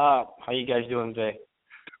 How you guys doing today?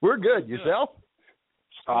 We're good. Yourself?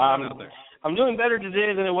 I'm doing better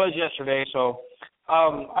today than it was yesterday. So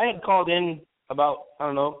I had called in about, I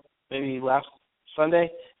don't know, maybe last Sunday,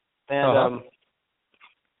 and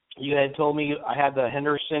you had told me I had the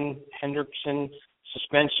Henderson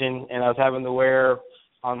suspension, and I was having to wear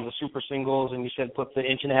on the super singles, and you said put the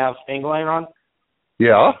 1.5-inch angle iron on.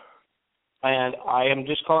 Yeah. And I am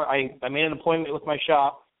just calling. I made an appointment with my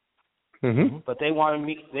shop, but they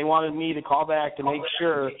wanted me to call back to make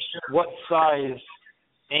sure what size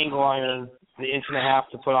angle iron the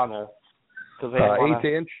 1.5-inch to put on there. Because they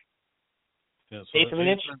 1/8 inch. Yeah, so 1/8 of an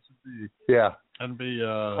inch. Yeah. And be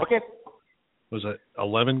okay. Was it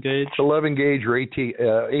 11 gauge? 11 gauge or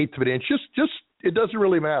 1/8 of an inch. Just it doesn't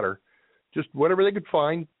really matter. Just whatever they could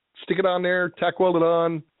find, stick it on there, tack weld it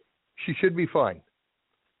on. She should be fine.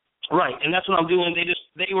 Right, and that's what I'm doing.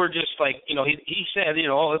 They were just like, he said,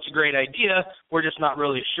 oh, that's a great idea. We're just not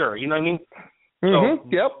really sure. You know what I mean? So,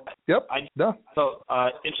 Yep. So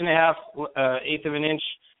 1.5, 1/8 of an inch,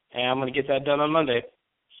 and I'm going to get that done on Monday.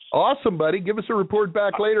 Awesome, buddy. Give us a report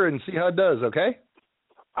back later and see how it does, okay?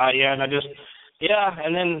 Yeah, and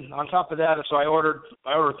and then on top of that, so I ordered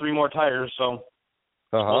 3 more tires, so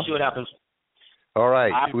we'll see what happens. All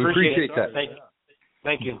right. We appreciate that.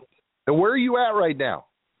 Thank you. And where are you at right now?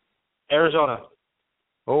 Arizona.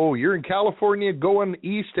 Oh, you're in California going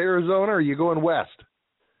east to Arizona, or are you going west?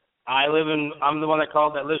 I'm the one that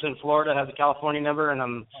called that lives in Florida, has a California number, and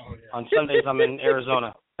on Sundays I'm in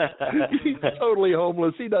Arizona. He's totally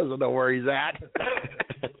homeless. He doesn't know where he's at.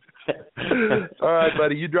 All right,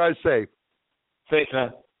 buddy. You drive safe. Thanks,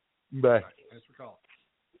 man. Bye. Thanks for calling.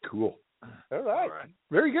 Cool. All right.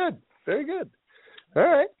 Very good. Very good. All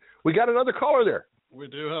right. We got another caller there. We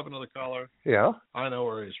do have another caller. Yeah. I know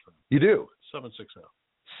where he's from. You do? 760.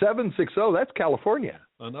 760. That's California.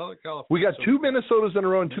 Another California. We got 2 Minnesotas in a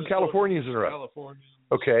row and 2 Californias in a row. California.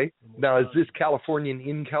 Okay. Now, is this Californian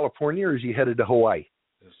in California, or is he headed to Hawaii?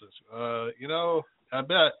 I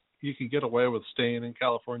bet you can get away with staying in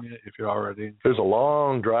California if you're already in California. There's a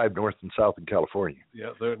long drive north and south in California.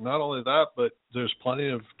 Yeah, not only that, but there's plenty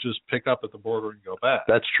of just pick up at the border and go back.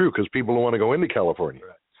 That's true, because people don't want to go into California.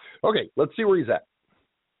 Right. Okay, let's see where he's at.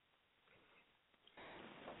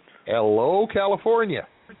 Hello, California.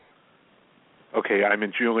 Okay, I'm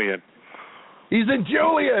in Julian. He's in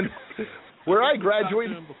Julian, where I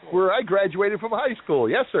graduated from high school.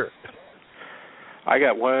 Yes, sir. I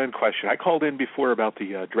got one question. I called in before about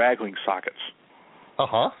the drag link sockets.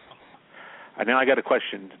 Uh-huh. Now I got a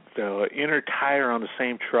question. The inner tire on the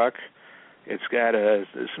same truck, it's got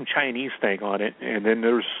some Chinese thing on it, and then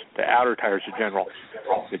there's the outer tires, the General.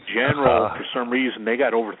 The General, for some reason, they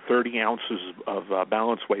got over 30 ounces of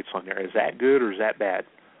balance weights on there. Is that good or is that bad?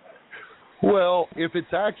 Well, if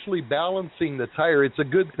it's actually balancing the tire, it's a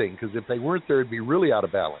good thing, because if they weren't there, it'd be really out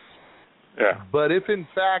of balance. Yeah. But if, in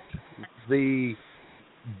fact, the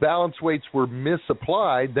balance weights were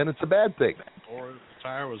misapplied, then it's a bad thing. Or if the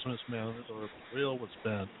tire was mismounted, or if the wheel was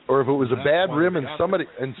bent. Or if it was a bad rim and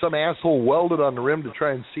some asshole welded on the rim to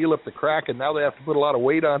try and seal up the crack, and now they have to put a lot of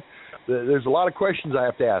weight on. There's a lot of questions I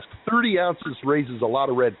have to ask. 30 ounces raises a lot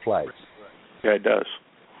of red flags. Yeah, it does.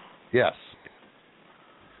 Yes.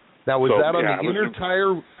 Now, was that on the inner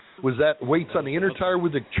tire? Was that weights on the inner tire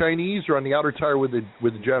with the Chinese or on the outer tire with the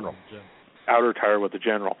General? Outer tire with the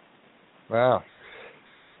General. Wow.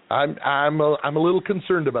 I'm a little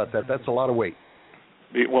concerned about that. That's a lot of weight.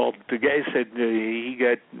 Well, the guy said he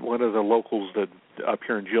got one of the locals that up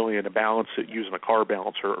here in Julian to balance it using a car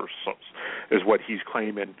balancer, or so, is what he's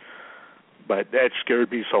claiming. But that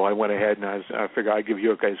scared me, so I went ahead and I figured I'd give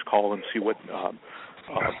you guys a call and see what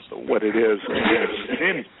it is. And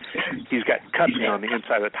then he's got cupping on the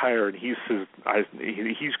inside of the tire, and he says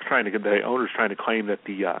the owner's trying to claim that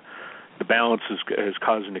the balance is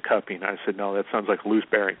causing the cupping. I said, no, that sounds like a loose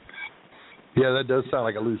bearing. Yeah, that does sound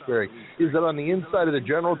like a loose bearing. Is it on the inside of the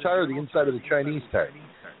General tire or the inside of the Chinese tire?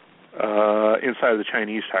 Inside of the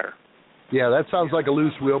Chinese tire. Yeah, that sounds like a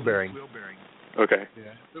loose wheel bearing. Okay.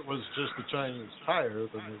 Yeah, if it was just the Chinese tire,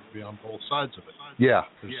 then it would be on both sides of it. Yeah.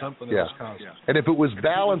 There's something else causing it. And if it was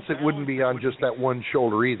balanced, it wouldn't be on just that one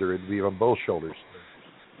shoulder either. It'd be on both shoulders.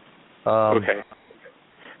 Okay.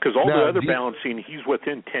 Because all the other balancing, he's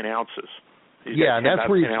within 10 ounces. And that's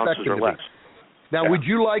where you expect him to be. Now, would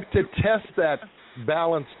you like to test that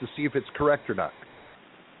balance to see if it's correct or not?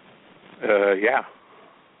 Yeah.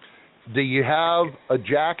 Do you have a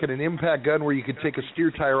jack and an impact gun where you could take a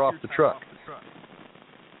steer tire off the truck?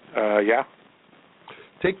 Yeah.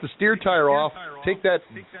 Take the steer tire off, take that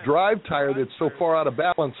drive tire that's so far out of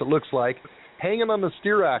balance it looks like, hang it on the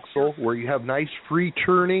steer axle where you have nice free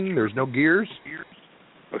turning, there's no gears.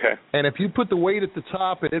 Okay. And if you put the weight at the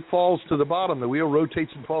top and it falls to the bottom, the wheel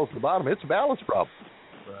rotates and falls to the bottom, it's a balance problem.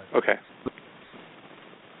 Right.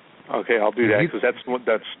 Okay, I'll do that, because that's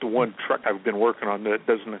the one truck I've been working on that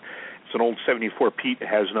doesn't. It's an old 74 Pete that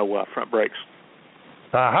has no front brakes.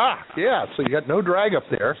 Aha! Yeah, so you got no drag up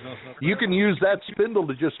there. You can use that spindle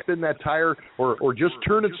to just spin that tire, or just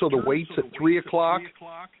turn it so the weight's at 3 o'clock,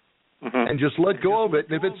 and just let go of it.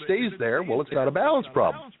 And if it stays there, well, it's not a balance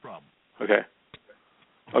problem.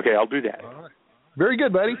 Okay, I'll do that. Very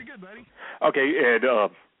good, buddy. Okay, and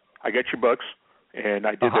I got your books, and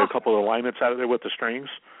I did a couple of alignments out of there with the strings,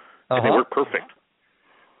 and they work perfect.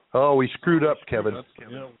 Oh, we screwed up, Kevin.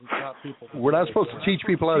 We're not supposed to teach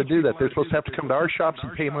people how to do that. They're supposed to have to come to our shops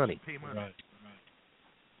and pay money. Right.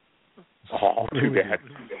 Oh, too bad.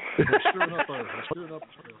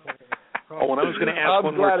 Oh, and I was going to ask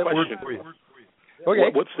one more question. For you.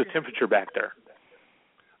 Okay. What's the temperature back there?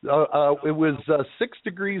 It was 6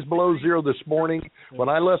 degrees below zero this morning. When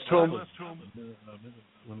I left home,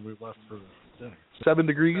 when we left for dinner. 7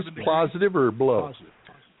 degrees, positive or below? Positive.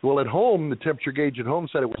 Well, at home, the temperature gauge at home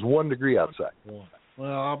said it was 1 degree outside. Well,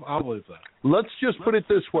 I'll believe that. Let's just put it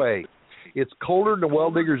this way. It's colder than a well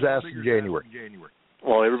digger's ass in January.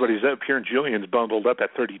 Well, everybody's up here in Julian's bundled up at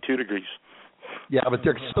 32 degrees. Yeah, but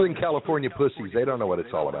they're Southern California pussies. They don't know what it's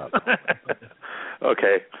all about.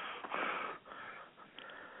 Okay.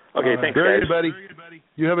 Okay, thanks, Very guys. good, buddy.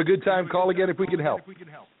 You have a good time. Call again if we can help.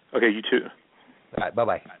 Okay, you too. All right,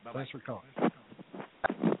 bye-bye. Thanks for calling.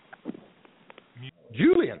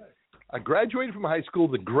 Julian, I graduated from high school.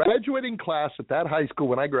 The graduating class at that high school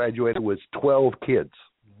when I graduated was 12 kids.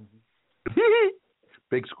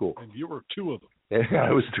 Big school. And you were 2 of them. Yeah,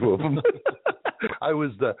 I was 2 of them. I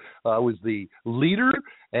was the leader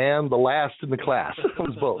and the last in the class. I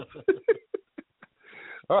was both.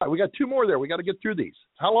 All right, we got 2 more there. We got to get through these.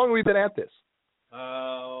 How long have we been at this?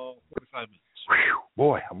 45 minutes. Whew,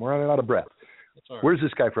 boy, I'm running out of breath. That's all right. Where's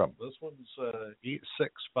this guy from? This one's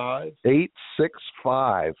 865.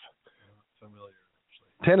 865. Familiar,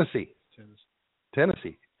 actually.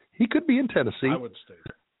 Tennessee. He could be in Tennessee. I would stay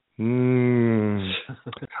there.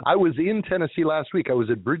 I was in Tennessee last week. I was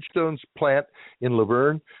at Bridgestone's plant in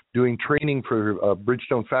Laverne doing training for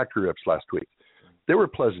Bridgestone factory reps last week. They were a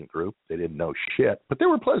pleasant group. They didn't know shit, but they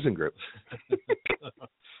were a pleasant group.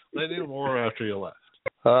 They knew more after you left.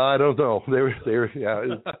 I don't know. They were.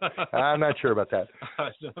 Yeah. I'm not sure about that.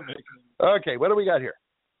 Okay, what do we got here?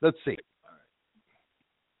 Let's see.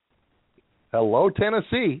 Hello,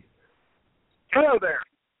 Tennessee. Hello there.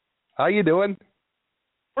 How you doing?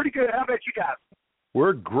 Pretty good. How about you guys?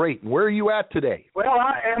 We're great. Where are you at today? Well,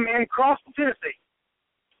 I am in Crossville, Tennessee.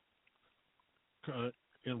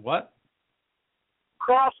 In what?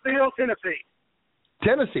 Crossville, Tennessee.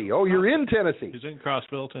 Tennessee. Oh, you're in Tennessee. He's in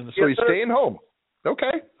Crossville, Tennessee. So he's staying home.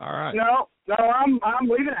 Okay. All right. No, I'm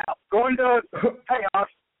leaving out. Going to Chaos.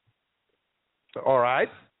 All right.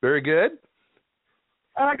 Very good.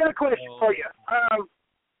 I got a question for you.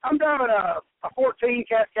 I'm driving a 14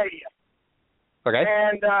 Cascadia. Okay.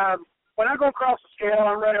 And when I go across the scale,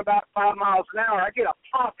 I'm running about 5 miles an hour. I get a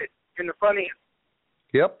poppet in the front end.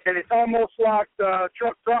 Yep. And it's almost like the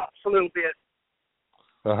truck drops a little bit.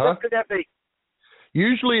 Uh-huh. What could that be?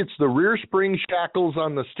 Usually it's the rear spring shackles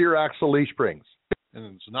on the steer axle leaf springs.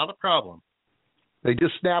 And it's not a problem. They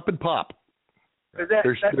just snap and pop. Is that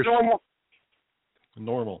normal?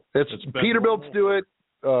 Normal. It's Peterbilts do it.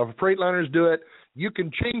 Freightliners do it. You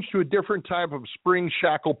can change to a different type of spring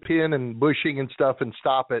shackle pin and bushing and stuff and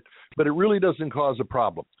stop it, but it really doesn't cause a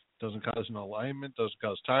problem. Doesn't cause an alignment, doesn't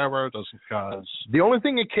cause tire wear, doesn't cause... The only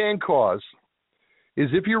thing it can cause is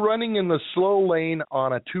if you're running in the slow lane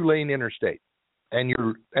on a 2-lane interstate and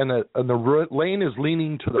the lane is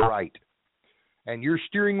leaning to the right and your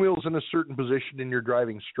steering wheel's in a certain position and you're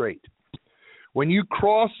driving straight. When you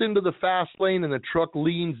cross into the fast lane and the truck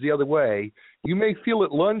leans the other way, you may feel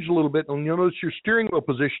it lunge a little bit, and you'll notice your steering wheel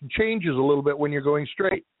position changes a little bit when you're going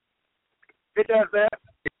straight. It does that.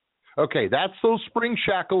 Okay, that's those spring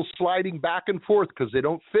shackles sliding back and forth because they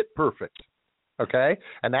don't fit perfect. Okay?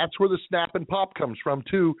 And that's where the snap and pop comes from,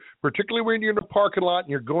 too. Particularly when you're in a parking lot and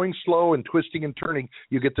you're going slow and twisting and turning,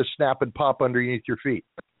 you get the snap and pop underneath your feet.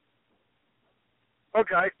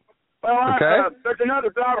 Okay. Well, there's another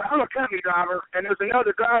driver. I'm a company driver, and there's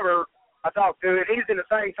another driver I talked to, and he's in the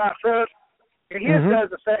same type truck, and his does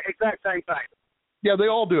the exact same thing. Yeah, they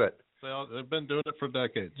all do it. They've been doing it for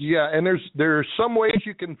decades. Yeah, and there's some ways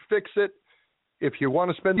you can fix it if you want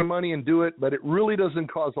to spend the money and do it, but it really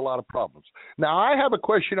doesn't cause a lot of problems. Now, I have a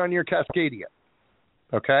question on your Cascadia.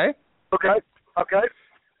 Okay? Okay.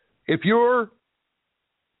 If you're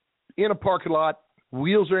in a parking lot,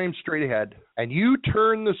 wheels are aimed straight ahead, and you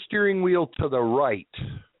turn the steering wheel to the right,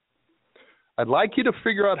 I'd like you to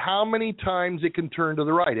figure out how many times it can turn to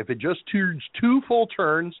the right. If it just turns 2 full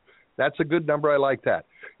turns, that's a good number. I like that.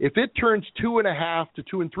 If it turns 2.5 to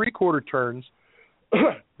 2 3/4 turns,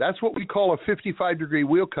 that's what we call a 55-degree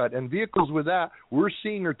wheel cut. And vehicles with that, we're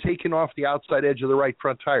seeing are taking off the outside edge of the right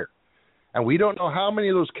front tire. And we don't know how many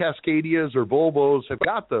of those Cascadias or Volvos have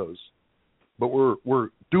got those, but we're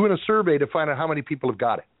doing a survey to find out how many people have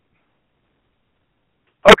got it.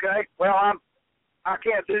 Okay. Well, I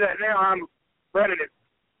can't do that now. I'm running at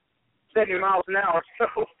 70 miles an hour.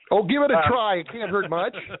 So. Oh, give it a try. It can't hurt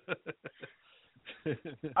much.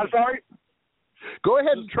 I'm sorry? Go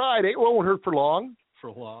ahead and try it. It won't hurt for long.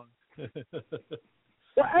 Well,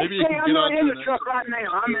 actually, I'm not in the truck right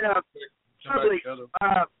now. I'm in a probably.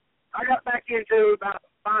 I got back into about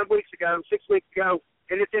 6 weeks ago,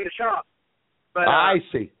 and it's in the shop. But I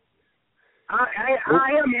see. I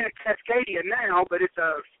am in a Cascadia now, but it's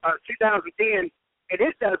a 2010, and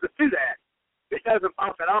it doesn't do that. It doesn't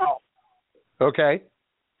pop at all. Okay.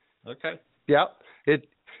 Yeah.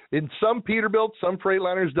 In some Peterbilt, some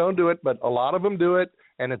Freightliners don't do it, but a lot of them do it,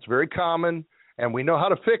 and it's very common, and we know how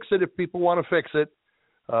to fix it if people want to fix it.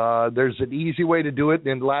 There's an easy way to do it,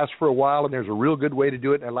 and it lasts for a while, and there's a real good way to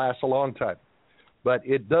do it, and it lasts a long time. But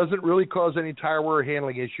it doesn't really cause any tire wear or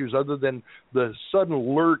handling issues other than the sudden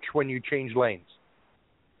lurch when you change lanes.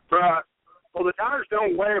 Right. Well, the tires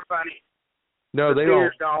don't wear funny. No, they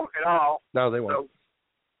don't at all. No, they won't.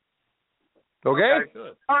 Okay?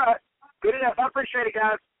 Good. All right. Good enough. I appreciate it,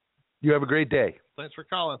 guys. You have a great day. Thanks for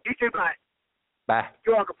calling. You too, bye. Bye.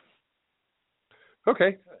 You're welcome.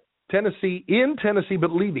 Okay. In Tennessee,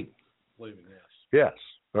 but leaving. Leaving, yes. Yes.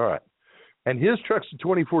 All right. And his truck's a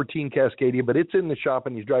 2014 Cascadia, but it's in the shop,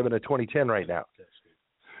 and he's driving a 2010 right now.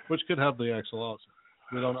 Which could have the axle also.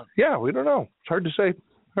 We don't know. Yeah, we don't know. It's hard to say.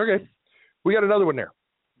 Okay. We got another one there.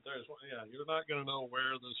 There's one. Yeah, you're not going to know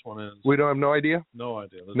where this one is. We don't have no idea? No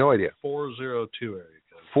idea. No idea. 402 area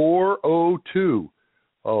code. 402.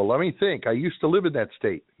 Oh, let me think. I used to live in that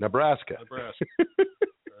state, Nebraska.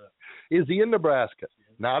 Is he in Nebraska?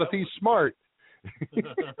 Not if he's smart.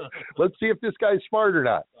 Let's see if this guy's smart or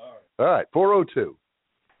not. All right, 402.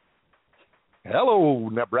 Hello,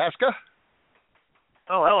 Nebraska.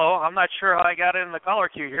 Oh, hello. I'm not sure how I got in the caller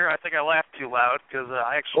queue here. I think I laughed too loud because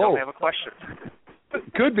I actually don't have a question.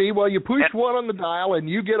 Could be. Well, you push one on the dial and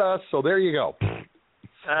you get us, so there you go.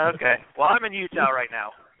 Okay. Well, I'm in Utah right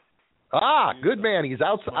now. Ah, good man. He's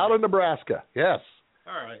out of Nebraska. Yes.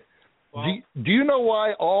 All right. Well, do you know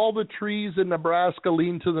why all the trees in Nebraska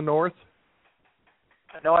lean to the north?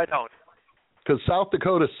 No, I don't. Because South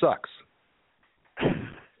Dakota sucks.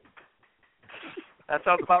 That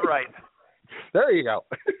sounds about right. There you go.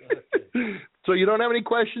 So you don't have any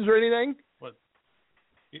questions or anything? What?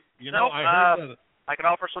 You know, I heard that. I can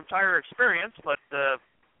offer some tire experience, but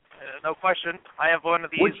no question. I have one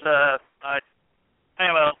of these. I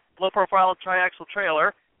have a low-profile triaxle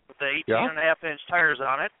trailer with the 18.5-inch tires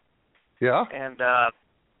on it. Yeah. And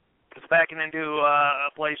was backing into a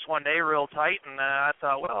place one day real tight, and I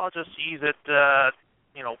thought, well, I'll just ease it,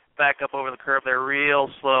 back up over the curb there real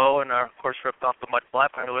slow, and of course ripped off the mud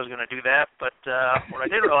flap. I knew I was going to do that, but what I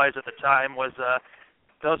didn't realize at the time was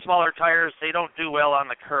those smaller tires, they don't do well on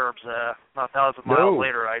the curbs. About 1,000 miles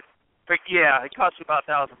later, it cost me about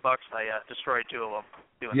 $1,000. I destroyed two of them.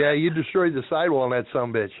 Yeah, you destroyed the sidewall on that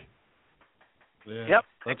sumbitch. Yeah, yep,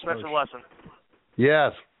 expensive lesson.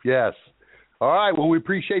 Yes. All right, well, we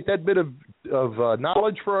appreciate that bit of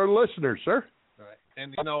knowledge for our listeners, sir. All right.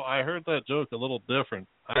 And, I heard that joke a little different.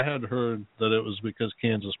 I had heard that it was because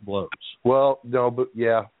Kansas blows. Well, no, but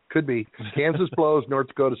yeah, could be. Kansas blows, North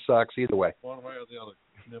Dakota sucks, either way. One way or the other.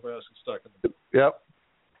 Nebraska's stuck in the middle. Yep.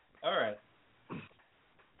 All right.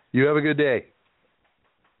 You have a good day.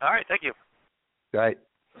 All right, thank you. All right.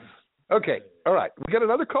 Okay, all right. We got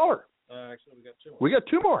another caller. Actually, we got two more. We got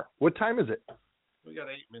two more. What time is it? We got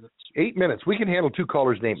 8 minutes. 8 minutes. We can handle two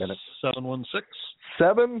callers in 8 minutes. 716.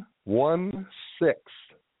 716.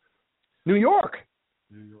 New York.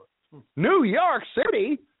 New York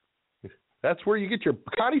City. That's where you get your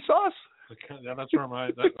picante sauce? Yeah, that's where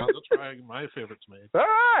my favorite's made. All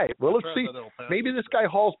right. Well, let's see. Maybe this guy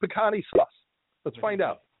hauls picante sauce. Let's find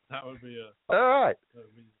out. That would be all right.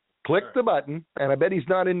 Click the button, and I bet he's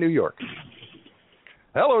not in New York.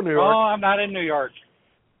 Hello, New York. Oh, I'm not in New York.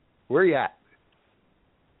 Where you at?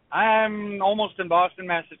 I'm almost in Boston,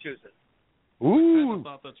 Massachusetts. Ooh. I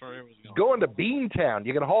thought that's where he was going to Beantown.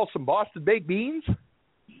 You going to haul some Boston baked beans?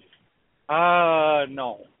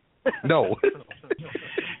 No. No.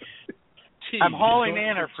 I'm hauling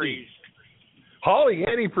antifreeze. Hauling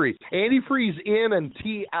antifreeze. Antifreeze in and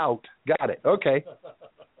tea out. Got it. Okay.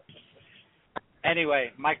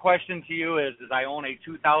 Anyway, my question to you is I own a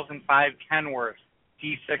 2005 Kenworth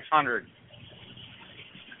T600.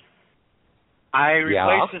 I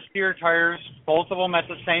replaced the steer tires, both of them at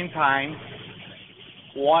the same time.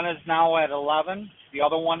 One is now at 11. The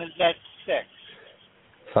other one is at 6.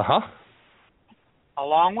 Uh-huh.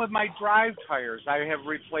 Along with my drive tires, I have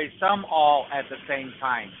replaced them all at the same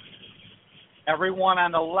time. Every one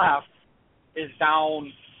on the left is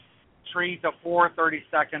down 3 to 4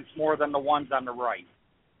 30-seconds more than the ones on the right.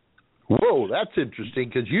 Whoa, that's interesting,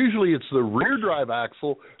 because usually it's the rear drive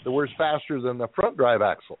axle that wears faster than the front drive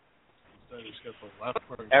axle.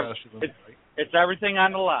 It's everything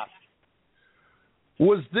on the left.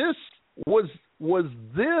 Was this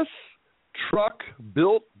truck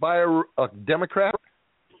built by a Democrat?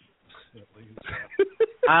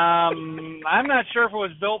 I'm not sure if it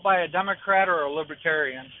was built by a Democrat or a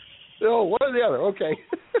Libertarian. Oh, one or the other. Okay.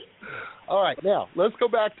 All right. Now let's go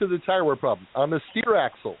back to the tire wear problem on the steer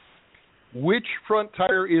axle. Which front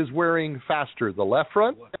tire is wearing faster? The left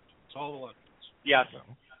front? It's all the left. Yes.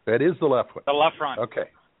 That is the left one. The left front. Okay.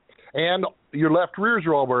 And your left rears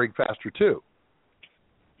are all wearing faster too.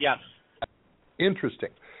 Yes. Interesting.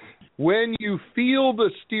 When you feel the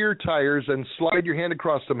steer tires and slide your hand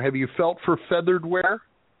across them, have you felt for feathered wear?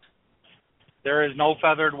 There is no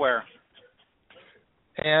feathered wear.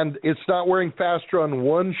 And it's not wearing faster on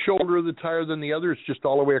one shoulder of the tire than the other? It's just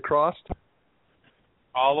all the way across?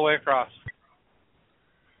 All the way across.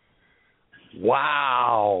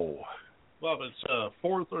 Wow. Well, it's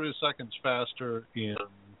 4 30-seconds faster in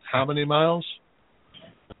how many miles?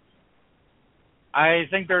 I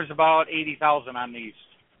think there's about 80,000 on these.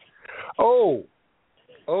 Oh,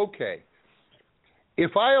 okay.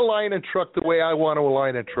 If I align a truck the way I want to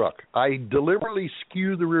align a truck, I deliberately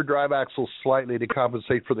skew the rear drive axle slightly to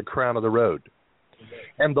compensate for the crown of the road.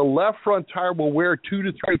 And the left front tire will wear 2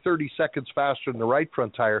 to 3 30-seconds faster than the right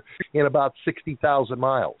front tire in about 60,000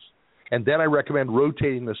 miles. And then I recommend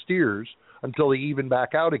rotating the steers until they even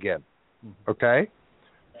back out again. Okay?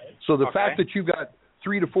 So the fact that you've got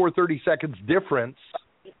 3 to 4 30-seconds difference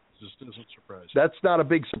just isn't surprising. That's not a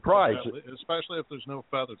big surprise. Especially if there's no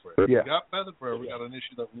feathered wear. If we got feathered wear, we got an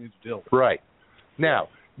issue that we need to deal with. Right. Now,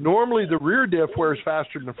 normally the rear diff wears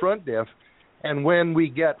faster than the front diff, and when we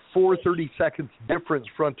get 4 30-seconds difference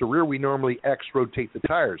front to rear, we normally X-rotate the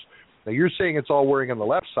tires. Now, you're saying it's all wearing on the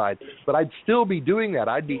left side, but I'd still be doing that.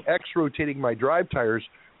 I'd be X-rotating my drive tires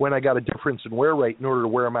when I got a difference in wear rate in order to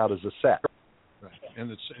wear them out as a set. Right.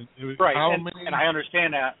 And it's right, how and, many? And I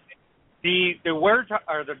understand that. The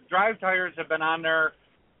drive tires have been on there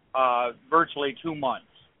virtually 2 months.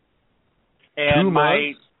 And 2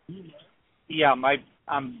 months?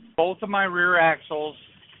 Both of my rear axles,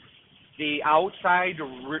 the outside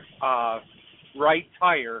right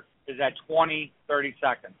tire is at 20, 30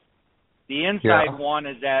 seconds. The inside one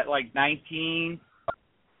is at like 19.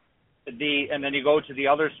 And then you go to the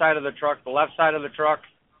other side of the truck, the left side of the truck,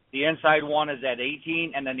 the inside one is at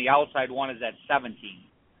 18, and then the outside one is at 17.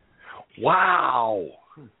 Wow.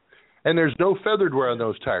 And there's no feathered wear on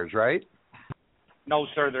those tires, right? No,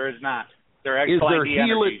 sir, there is not. They're XLID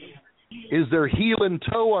Energies. Is there heel and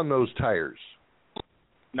toe on those tires?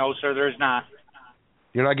 No, sir, there is not.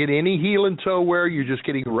 You're not getting any heel and toe wear. You're just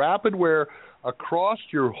getting rapid wear across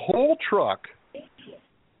your whole truck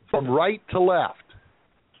from right to left.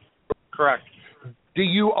 Correct. Do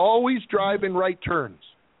you always drive in right turns?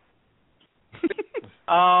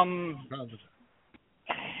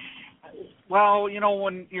 Well, you know,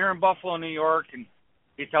 when you're in Buffalo, New York, and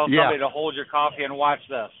you tell somebody to hold your coffee and watch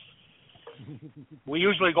this, we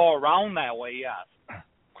usually go around that way, yes.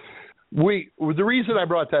 The reason I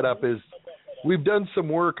brought that up is we've done some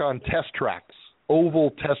work on test tracks,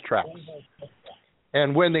 oval test tracks.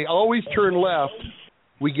 And when they always turn left,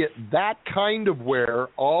 we get that kind of wear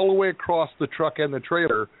all the way across the truck and the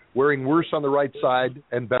trailer, wearing worse on the right side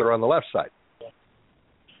and better on the left side.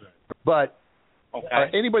 But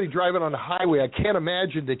anybody driving on the highway, I can't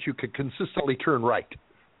imagine that you could consistently turn right.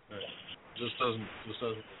 Just doesn't.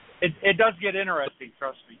 It does get interesting,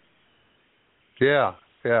 trust me. Yeah.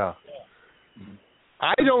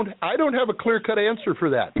 I don't have a clear-cut answer for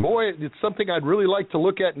that. Boy, it's something I'd really like to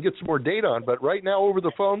look at and get some more data on, but right now over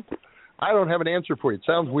the phone, I don't have an answer for you. It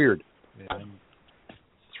sounds weird. Yeah,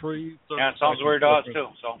 it sounds weird to us too.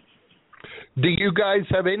 So, do you guys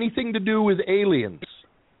have anything to do with aliens?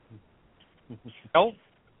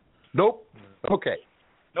 Nope. Okay.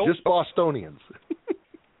 Nope. Just Bostonians.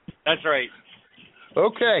 That's right.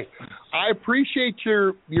 Okay. I appreciate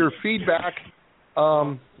your feedback.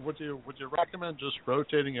 Would you recommend just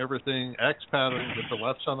rotating everything X pattern with the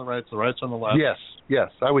lefts on the rights, the rights on the left?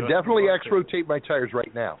 Yes. I would definitely X rotate my tires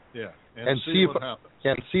right now. Yeah. And see what happens.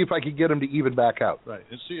 And see if I can get them to even back out. Right.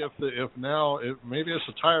 And see if maybe it's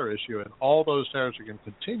a tire issue and all those tires are going to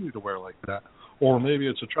continue to wear like that, or maybe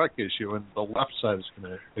it's a truck issue and the left side is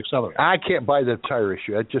going to accelerate. I can't buy the tire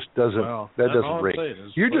issue. It just doesn't. That doesn't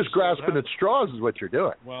ring. You're just grasping at straws, is what you're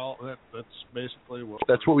doing. Well, that's basically what.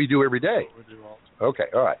 That's what we do every day. We do all the time. Okay.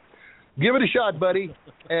 All right. Give it a shot, buddy,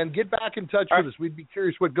 and get back in touch with us. We'd be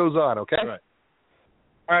curious what goes on. Okay.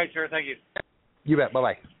 All right, sir. Thank you. You bet.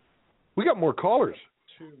 Bye-bye. We got more callers.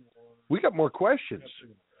 We got more questions.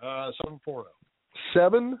 740.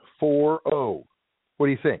 740. What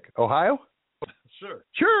do you think? Ohio?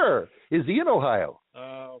 Sure. Is he in Ohio?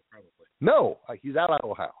 Probably. No, he's out of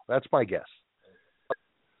Ohio. That's my guess.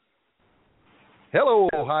 Hello,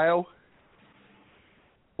 Ohio.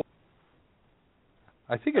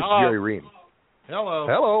 I think it's Jerry Ream.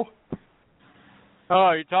 Hello.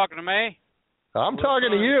 Oh, you talking to me? I'm talking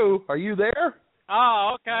to you. Are you there?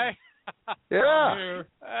 Oh, okay. Yeah.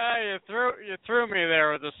 You threw me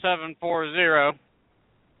there with the 740.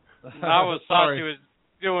 I was thought you was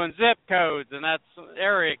doing zip codes, and that's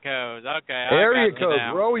area codes. Okay. Area codes.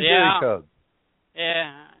 We're always area codes.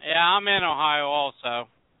 Yeah, I'm in Ohio also.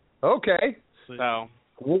 Okay. So.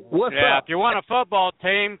 What's up? If you want a football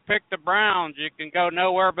team, pick the Browns. You can go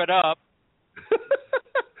nowhere but up.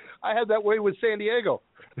 I had that way with San Diego.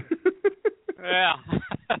 Yeah.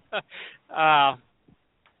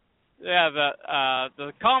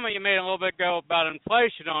 The comment you made a little bit ago about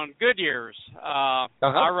inflation on Goodyears. I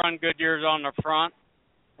run Goodyears on the front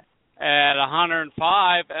at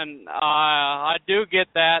 105, and I do get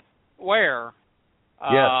that wear.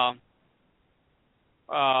 Yes.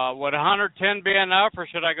 Would 110 be enough, or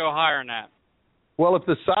should I go higher than that? Well, if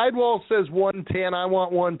the sidewall says 110, I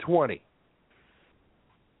want 120.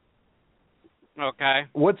 Okay.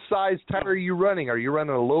 What size tire are you running? Are you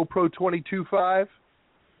running a Low Pro 22.5?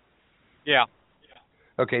 Yeah.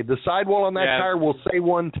 Okay, the sidewall on that tire will say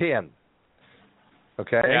 110.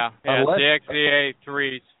 Okay? Yeah, the XDA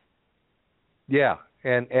 3s. Yeah,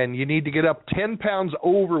 and you need to get up 10 pounds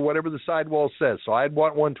over whatever the sidewall says, so I'd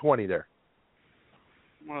want 120 there.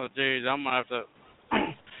 Well, geez, I'm going to have to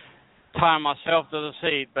tie myself to the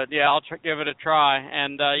seat, but yeah, I'll give it a try.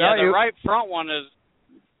 And the right front one is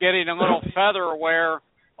getting a little feather wear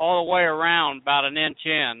all the way around, about an inch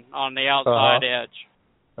in on the outside edge.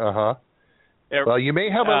 Well, you may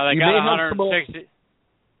have a. You got may 160. Have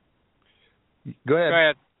some. Go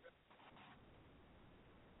ahead.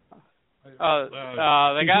 They got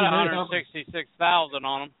 166,000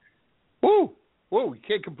 on them. Woo! Whoa! You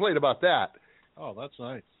can't complain about that. Oh, that's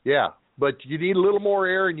nice. Yeah, but you need a little more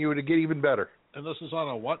air, and you would get even better. And this is on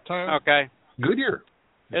a what tire? Okay. Goodyear.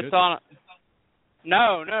 It's on.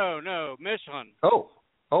 No, Michelin. Oh,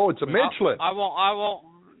 it's a Michelin. I won't.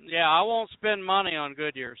 Yeah, I won't spend money on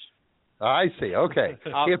Goodyears. I see. Okay.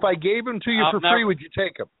 If I gave them to you for free, would you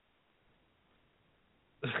take them?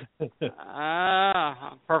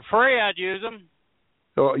 For free, I'd use them.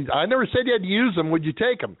 Oh, I never said you had to use them. Would you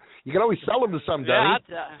take them? You can always sell them to some, Dunny.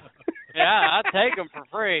 I'd take them for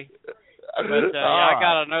free. But I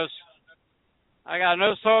got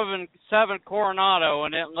a 07 Coronado,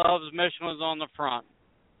 and it loves Michelin's on the front.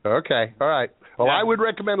 Okay, all right. Well, I would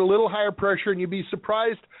recommend a little higher pressure, and you'd be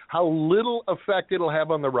surprised how little effect it'll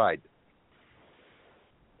have on the ride.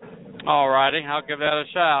 All righty, I'll give that a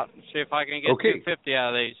shot and see if I can get 250 out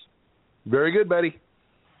of these. Very good, buddy.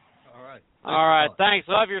 All right, thanks.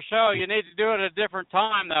 Love your show. You need to do it at a different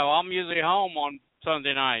time, though. I'm usually home on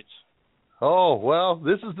Sunday nights. Oh, well,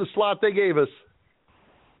 this is the slot they gave us.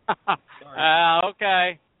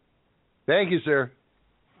 Okay. Thank you, sir.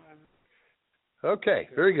 Okay,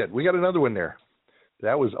 very good. We got another one there.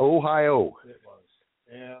 That was Ohio. It was.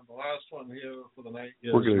 And the last one here for the night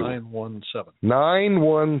is 917.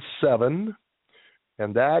 917.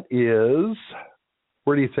 And that is,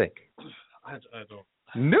 where do you think? I don't.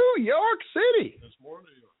 New York City. There's more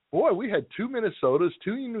New York. Boy, we had 2 Minnesotas,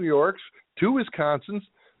 2 New Yorks, 2 Wisconsins.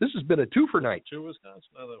 This has been a two-for night. 2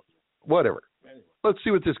 Wisconsin? Whatever. Anyway. Let's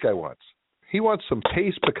see what this guy wants. He wants some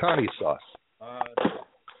Pace Pecani sauce.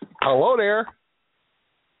 Hello there.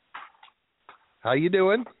 How you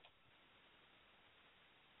doing?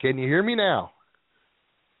 Can you hear me now?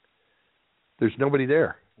 There's nobody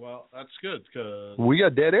there. Well, that's good because we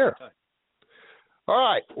got dead air. All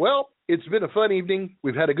right. Well, it's been a fun evening.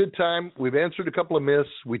 We've had a good time. We've answered a couple of myths.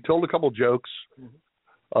 We told a couple of jokes.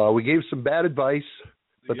 We gave some bad advice,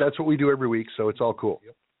 but that's what we do every week, so it's all cool.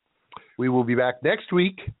 Yep. We will be back next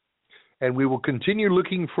week, and we will continue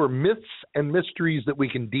looking for myths and mysteries that we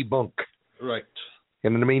can debunk. Right.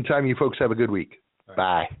 And in the meantime, you folks have a good week. Right.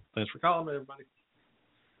 Bye. Thanks for calling, everybody.